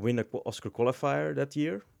win an Oscar qualifier that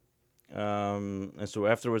year. And so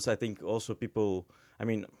afterwards, I think also people, I'm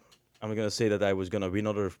going to say that I was going to win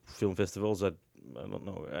other film festivals. I don't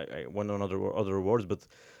know. I won on other awards, but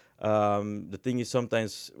the thing is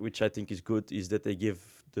sometimes, which I think is good, is that they give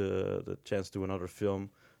the chance to another film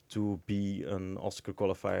to be an Oscar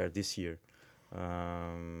qualifier this year.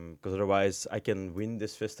 Because otherwise I can win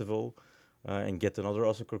this festival and get another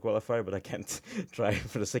Oscar qualifier, but I can't try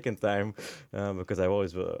for the second time because I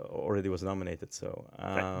already was nominated. So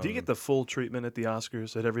do you get the full treatment at the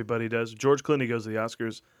Oscars that everybody does? George Clooney goes to the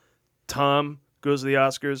Oscars, Tom goes to the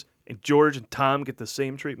Oscars, and George and Tom get the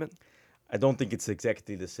same treatment? I don't think it's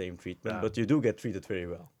exactly the same treatment, but you do get treated very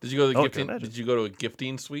well. Did you go to the gifting? Did you go to a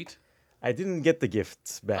gifting suite? I didn't get the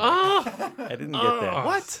gifts back. I didn't get that.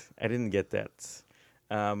 What? I didn't get that.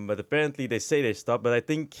 But apparently they say they stopped. But I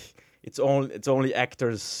think it's only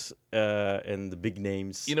actors and the big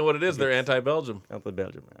names. You know what it is? They're anti-Belgium.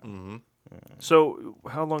 Anti-Belgium. Yeah. Mm-hmm. So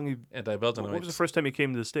how long you anti-Belgium? What was the first time you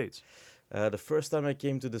came to the States? The first time I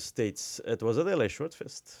came to the States, it was at LA Short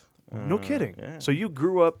Fest. No kidding. Yeah. So you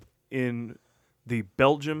grew up in the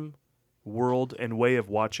Belgium world and way of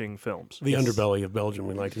watching films. The underbelly of Belgium,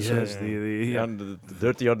 we like to say. Yes, the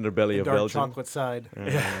dirty underbelly of dark Belgium. chocolate side.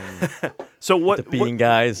 So what? The peeing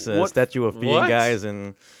guys, statue of peeing guys,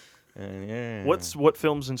 and And yeah. What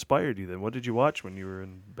films inspired you then? What did you watch when you were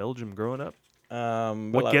in Belgium growing up?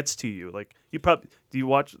 What gets to you? Like you probably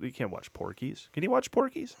you can't watch Porky's. Can you watch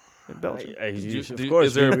Porky's in Belgium? Of course.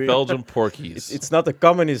 Is there Belgian Porkies? It's not a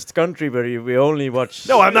communist country where we only watch.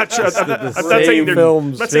 No, I'm not sure. I'm not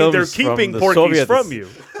saying they're keeping Porky's from you.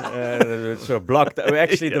 So blocked.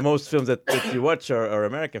 Actually, the most films that you watch are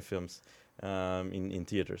American films. In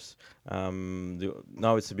theaters.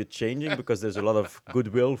 Now it's a bit changing because there's a lot of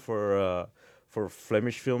goodwill for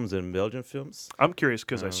Flemish films and Belgian films. I'm curious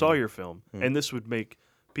because I saw your film, and this would make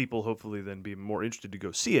people hopefully then be more interested to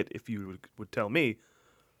go see it if you would tell me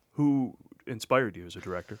who inspired you as a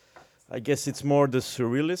director. I guess it's more the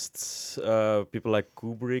surrealists, people like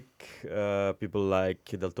Kubrick, people like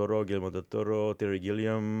Del Toro, Guillermo del Toro, Terry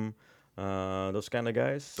Gilliam, those kind of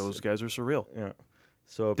guys. Those guys are surreal. Yeah.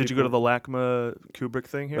 So did you go to the LACMA Kubrick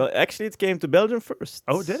thing here? Well, actually, it came to Belgium first.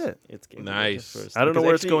 Oh, did it? It came nice. to Belgium first. I don't know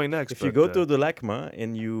where it's going next. If you go to the LACMA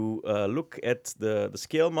and you look at the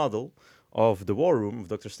scale model of the War Room of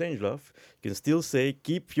Dr. Strangelove, you can still say,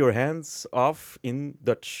 keep your hands off in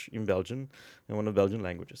Dutch in Belgium, in one of the Belgian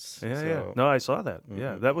languages. Yeah, yeah. No, I saw that.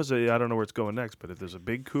 Yeah, that was I don't know where it's going next, but there's a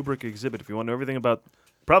big Kubrick exhibit. If you want to know everything about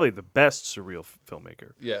probably the best surreal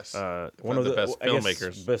filmmaker. Yes. One of the best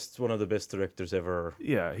filmmakers. One of the best directors ever.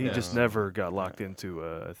 Yeah, he just never got locked into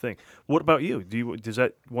a thing. What about you? Does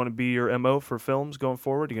that want to be your MO for films going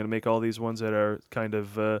forward? Are you going to make all these ones that are kind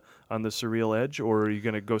of on the surreal edge, or are you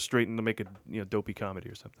going to go straight into make a dopey comedy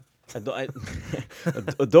or something?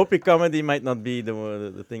 A dopey comedy might not be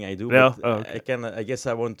the thing I do. No? But I guess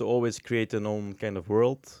I want to always create an own kind of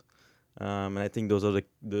world. And I think those are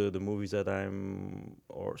the movies that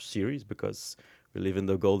or series, because we live in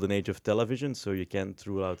the golden age of television, so you can't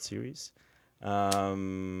rule out series, that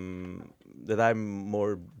I'm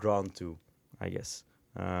more drawn to, I guess.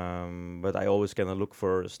 But I always kind of look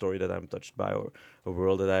for a story that I'm touched by, or a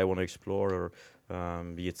world that I want to explore, or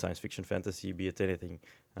be it science fiction, fantasy, be it anything.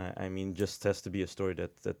 I mean, just has to be a story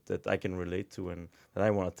that I can relate to and that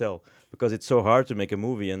I want to tell, because it's so hard to make a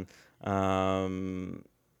movie. And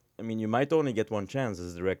I mean, you might only get one chance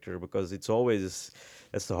as a director, because it's always,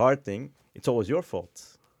 that's the hard thing, it's always your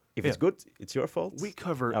fault. If it's good, it's your fault. We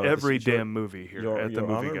cover every damn movie here at the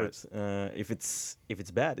Movie Guys. If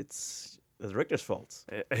it's bad, it's the director's fault.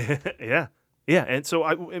 Yeah. And so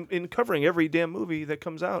in covering every damn movie that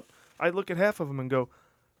comes out, I look at half of them and go,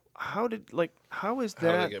 how is that? How did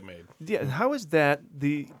they get made? Yeah, how is that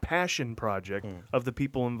the passion project of the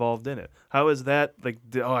people involved in it? How is that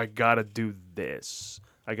I gotta do this?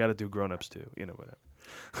 I got to do Grown Ups too, whatever.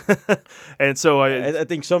 And so I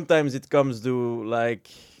think sometimes it comes to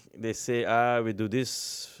they say, we do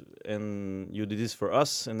this and you do this for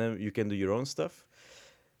us, and then you can do your own stuff.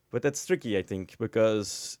 But that's tricky, I think,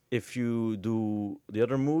 because if you do the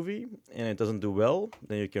other movie and it doesn't do well,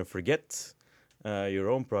 then you can forget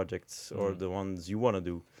your own projects or the ones you want to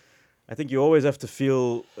do. I think you always have to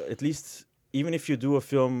feel, at least, even if you do a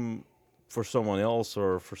film for someone else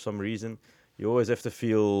or for some reason, you always have to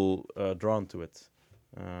feel drawn to it,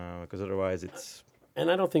 because otherwise it's...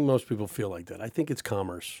 And I don't think most people feel like that. I think it's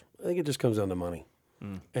commerce. I think it just comes down to money.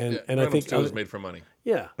 And I think it was made for money.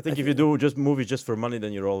 Yeah. I think if you do just movies just for money,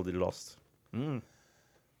 then you're already lost. And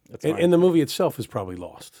the movie itself is probably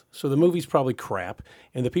lost. So the movie's probably crap,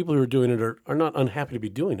 and the people who are doing it are not unhappy to be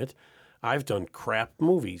doing it. I've done crap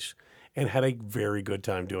movies and had a very good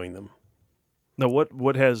time doing them. Now,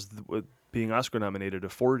 what has being Oscar nominated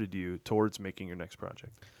afforded you towards making your next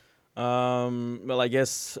project? Well, I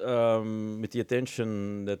guess with the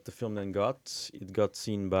attention that the film then got, it got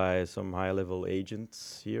seen by some high-level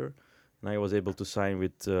agents here, and I was able to sign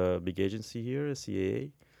with a big agency here,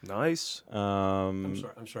 CAA. Nice. I'm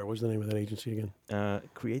sorry. What's the name of that agency again?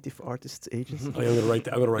 Creative Artists Agency. I'm going to write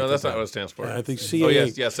that. No, that's not what it stands for. I think CAA. Oh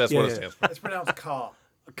yes, that's what it stands for. It's pronounced caw.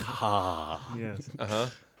 Caw. Yes.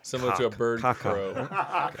 Similar to a bird crow.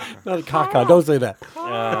 Not a caca. Don't say that.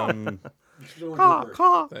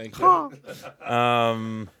 Thank you.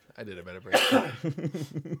 I did a better break.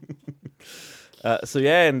 So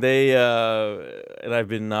yeah, and they and I've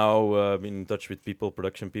been now been in touch with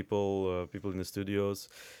production people, people in the studios,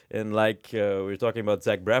 and we were talking about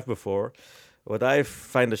Zach Braff before. What I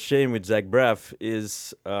find a shame with Zach Braff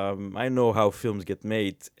is I know how films get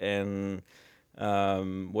made, and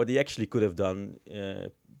what he actually could have done.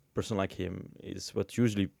 Person like him is what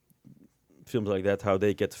usually films like that, how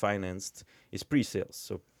they get financed is pre-sales.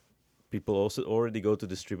 So people also already go to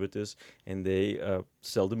distributors and they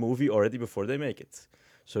sell the movie already before they make it.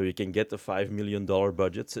 So you can get a $5 million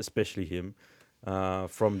budget, especially him,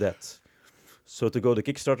 from that. So to go the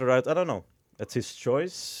Kickstarter route, I don't know. that's his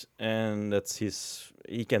choice, and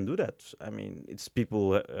he can do that. I mean, it's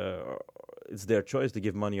people, it's their choice to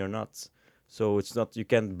give money or not. So it's not, you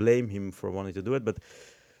can't blame him for wanting to do it. But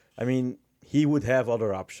I mean, he would have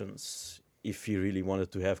other options if he really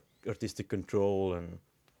wanted to have artistic control, and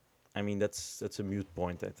I mean that's a moot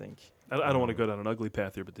point, I think. I don't want to go down an ugly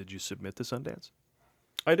path here, but did you submit to Sundance?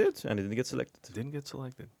 I did, and I didn't get selected. Didn't get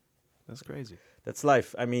selected. That's crazy. That's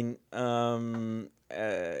life. I mean,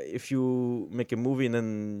 if you make a movie and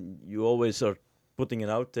then you always are putting it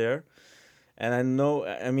out there, and I know,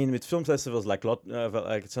 I mean, with film festivals like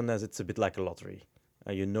Sundance, it's a bit like a lottery.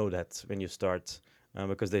 You know that when you start,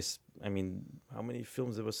 because I mean, how many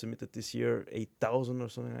films that were submitted this year? 8,000 or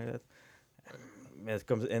something like that. It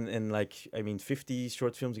comes and like, I mean, 50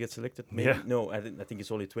 short films get selected. Maybe. Yeah. No, I think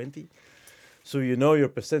it's only 20. So you know your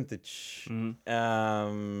percentage.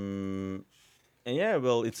 And yeah,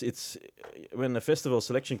 well, it's when a festival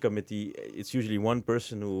selection committee, it's usually one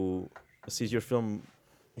person who sees your film.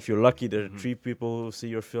 If you're lucky, there are 3 people who see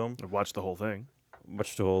your film. Or watch the whole thing.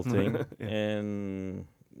 Watch the whole thing. Yeah. And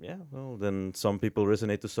yeah, well, then some people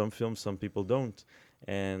resonate to some films, some people don't.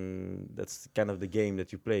 And that's kind of the game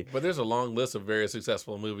that you play. But there's a long list of very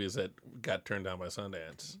successful movies that got turned down by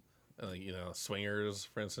Sundance. Swingers,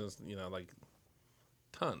 for instance, like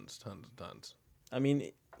tons. I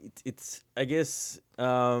mean, it's I guess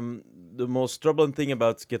the most troubling thing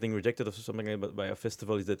about getting rejected or something like that by a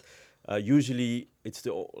festival is that usually it's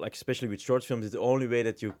especially with short films, it's the only way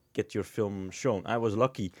that you get your film shown. I was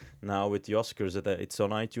lucky now with the Oscars that it's on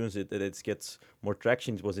iTunes, that it gets more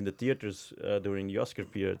traction. It was in the theaters during the Oscar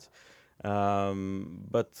period,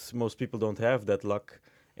 but most people don't have that luck.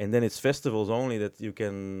 And then it's festivals only that you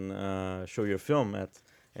can show your film at,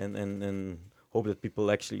 and hope that people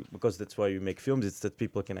actually, because that's why you make films, it's that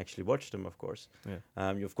people can actually watch them, of course. Yeah.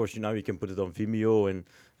 Of course, now you can put it on Vimeo, and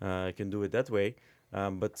you can do it that way.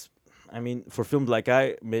 But I mean, for films like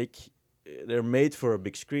I make, they're made for a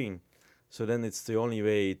big screen. So then it's the only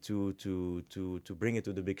way to bring it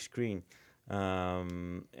to the big screen.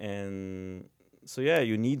 And so yeah,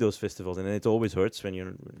 you need those festivals, and it always hurts when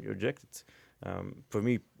you're rejected. For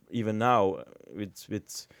me, even now, with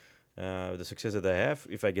the success that I have,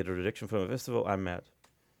 if I get a rejection from a festival, I'm mad,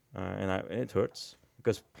 and it hurts,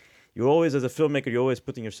 because you're always, as a filmmaker, you're always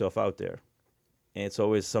putting yourself out there, and it's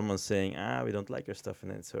always someone saying, we don't like your stuff,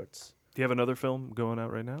 and then it hurts. Do you have another film going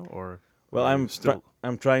out right now, or? Well, I'm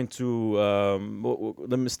trying to.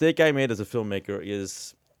 The mistake I made as a filmmaker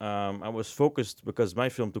is I was focused, because my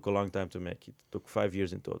film took a long time to make. It took 5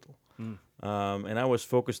 years in total. And I was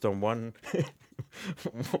focused on one.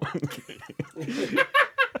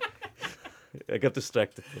 I got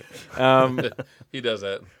distracted. He does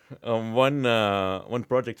that. One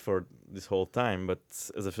project for this whole time, but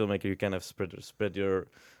as a filmmaker, you kind of spread your.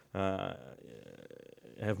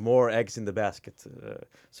 Have more eggs in the basket.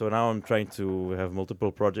 So now I'm trying to have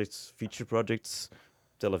multiple projects, feature projects,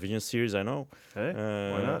 television series. I know. Hey,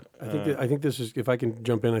 why not? I think this is, if I can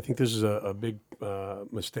jump in, I think this is a big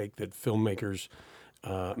mistake that filmmakers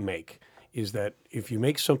make, is that if you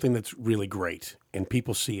make something that's really great and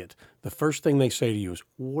people see it, the first thing they say to you is,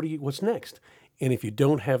 what's next? And if you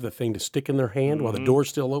don't have the thing to stick in their hand while the door's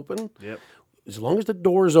still open, as long as the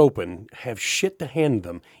door is open, have shit to hand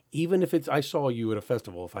them. Even if it's, I saw you at a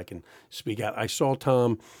festival, if I can speak out. I saw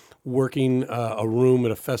Tom working a room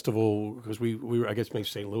at a festival, because we were, I guess, maybe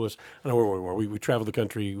St. Louis. I don't know where we were. We traveled the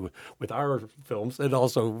country with our films, and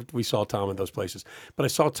also we saw Tom in those places. But I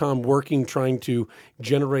saw Tom working, trying to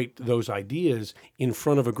generate those ideas in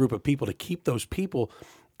front of a group of people to keep those people,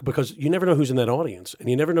 because you never know who's in that audience, and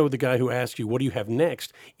you never know the guy who asks you, what do you have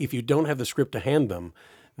next? If you don't have the script to hand them,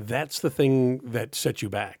 that's the thing that sets you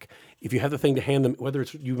back. If you have the thing to hand them, whether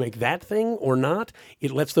it's you make that thing or not, it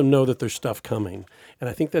lets them know that there's stuff coming. And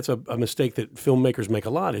I think that's a mistake that filmmakers make a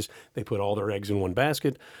lot, is they put all their eggs in one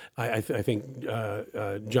basket. I think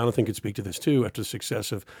Jonathan could speak to this too. After the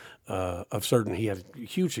success of certain, he had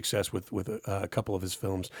huge success with a couple of his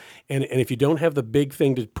films. And if you don't have the big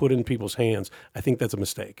thing to put in people's hands, I think that's a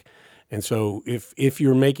mistake. And so if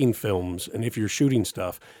you're making films and if you're shooting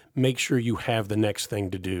stuff, make sure you have the next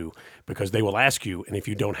thing to do, because they will ask you, and if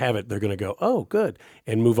you don't have it, they're going to go, oh, good,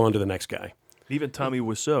 and move on to the next guy. Even Tommy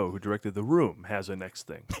Wiseau, who directed The Room, has a next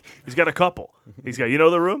thing. He's got a couple. He's got,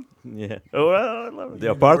 The Room? Yeah. Oh, well, I love it.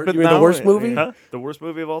 The Apartment. You mean the worst movie? Huh? The worst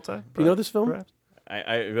movie of all time? Do you know this film? Perhaps.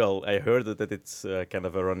 I heard that it's kind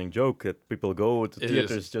of a running joke that people go to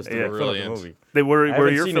theaters just to make fun of the movie. They were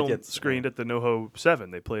your seen it film yet. screened at the NoHo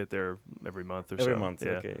 7. They play it there every month or so. Every month,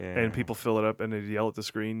 yeah. okay, yeah, and yeah. people fill it up and they yell at the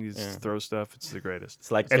screen. You just throw stuff. It's the greatest.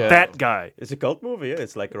 It's like and that guy. It's a cult movie. Yeah,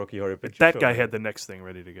 it's like a Rocky Horror Picture That Show. guy had the next thing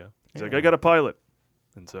ready to go. He's like, I got a pilot,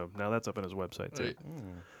 and so now that's up on his website too. Right.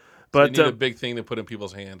 But so you need a big thing to put in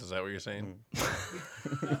people's hands. Is that what you're saying?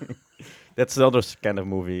 That's another kind of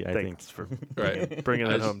movie, I think. For right. bringing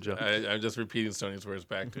that home, Joe. I'm just repeating Stoney's words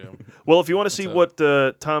back to him. Well, if you want to see what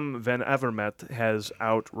Tom Van Avermaet has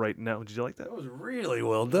out right now, did you like that? That was really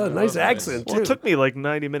well done. Nice accent, Well, too. it took me like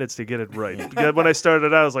 90 minutes to get it right. When I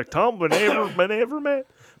started out, I was like, Tom Van Avermaet.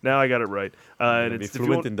 Now I got it right. And Be it's if you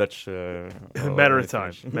fluent want- in Dutch. matter of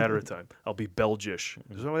time. Matter of time. I'll be Belgish.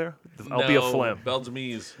 Is that there? I'll be a phlegm.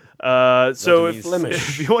 Belgiumese. So if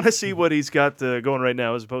Flemish. you want to see what he's got going right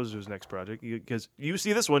now as opposed to his next project, because you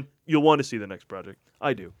see this one, you'll want to see the next project.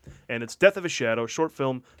 I do. And it's Death of a Shadow, short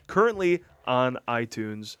film, currently on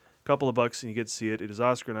iTunes. Couple of bucks and you get to see it. It is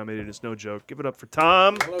Oscar nominated. It's no joke. Give it up for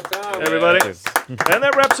Tom. Hello, Tom. Everybody. Yes. And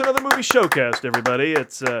that wraps another movie showcast, everybody.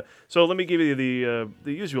 It's so let me give you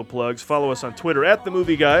the usual plugs. Follow us on Twitter at The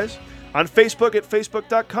Movie Guys, on Facebook at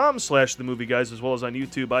facebook.com/The Movie Guys, as well as on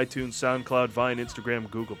YouTube, iTunes, SoundCloud, Vine, Instagram,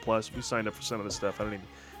 Google+. We signed up for some of this stuff. I don't even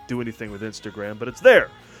do anything with Instagram, but it's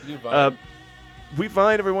there. You do Vine? We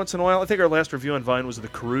Vine every once in a while. I think our last review on Vine was The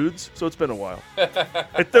Croods, so it's been a while.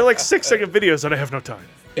 They're like 6-second videos, and I have no time.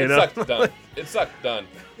 It sucked done. It sucked done.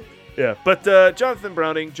 Yeah, but Jonathan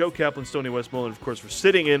Browning, Joe Kaplan, Stoney Westmoreland, of course, for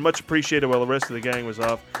sitting in. Much appreciated while the rest of the gang was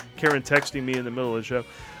off. Karen texting me in the middle of the show.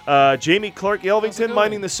 Jamie Clark Yelvington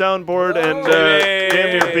minding the soundboard and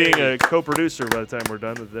damn near being a co-producer by the time we're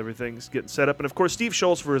done with everything's getting set up. And, of course, Steve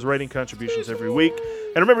Schultz for his writing contributions every week.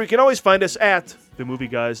 And remember, you can always find us at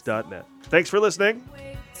themovieguys.net. Thanks for listening.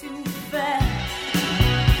 Too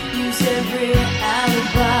fast. Use every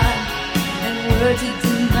alibi and word to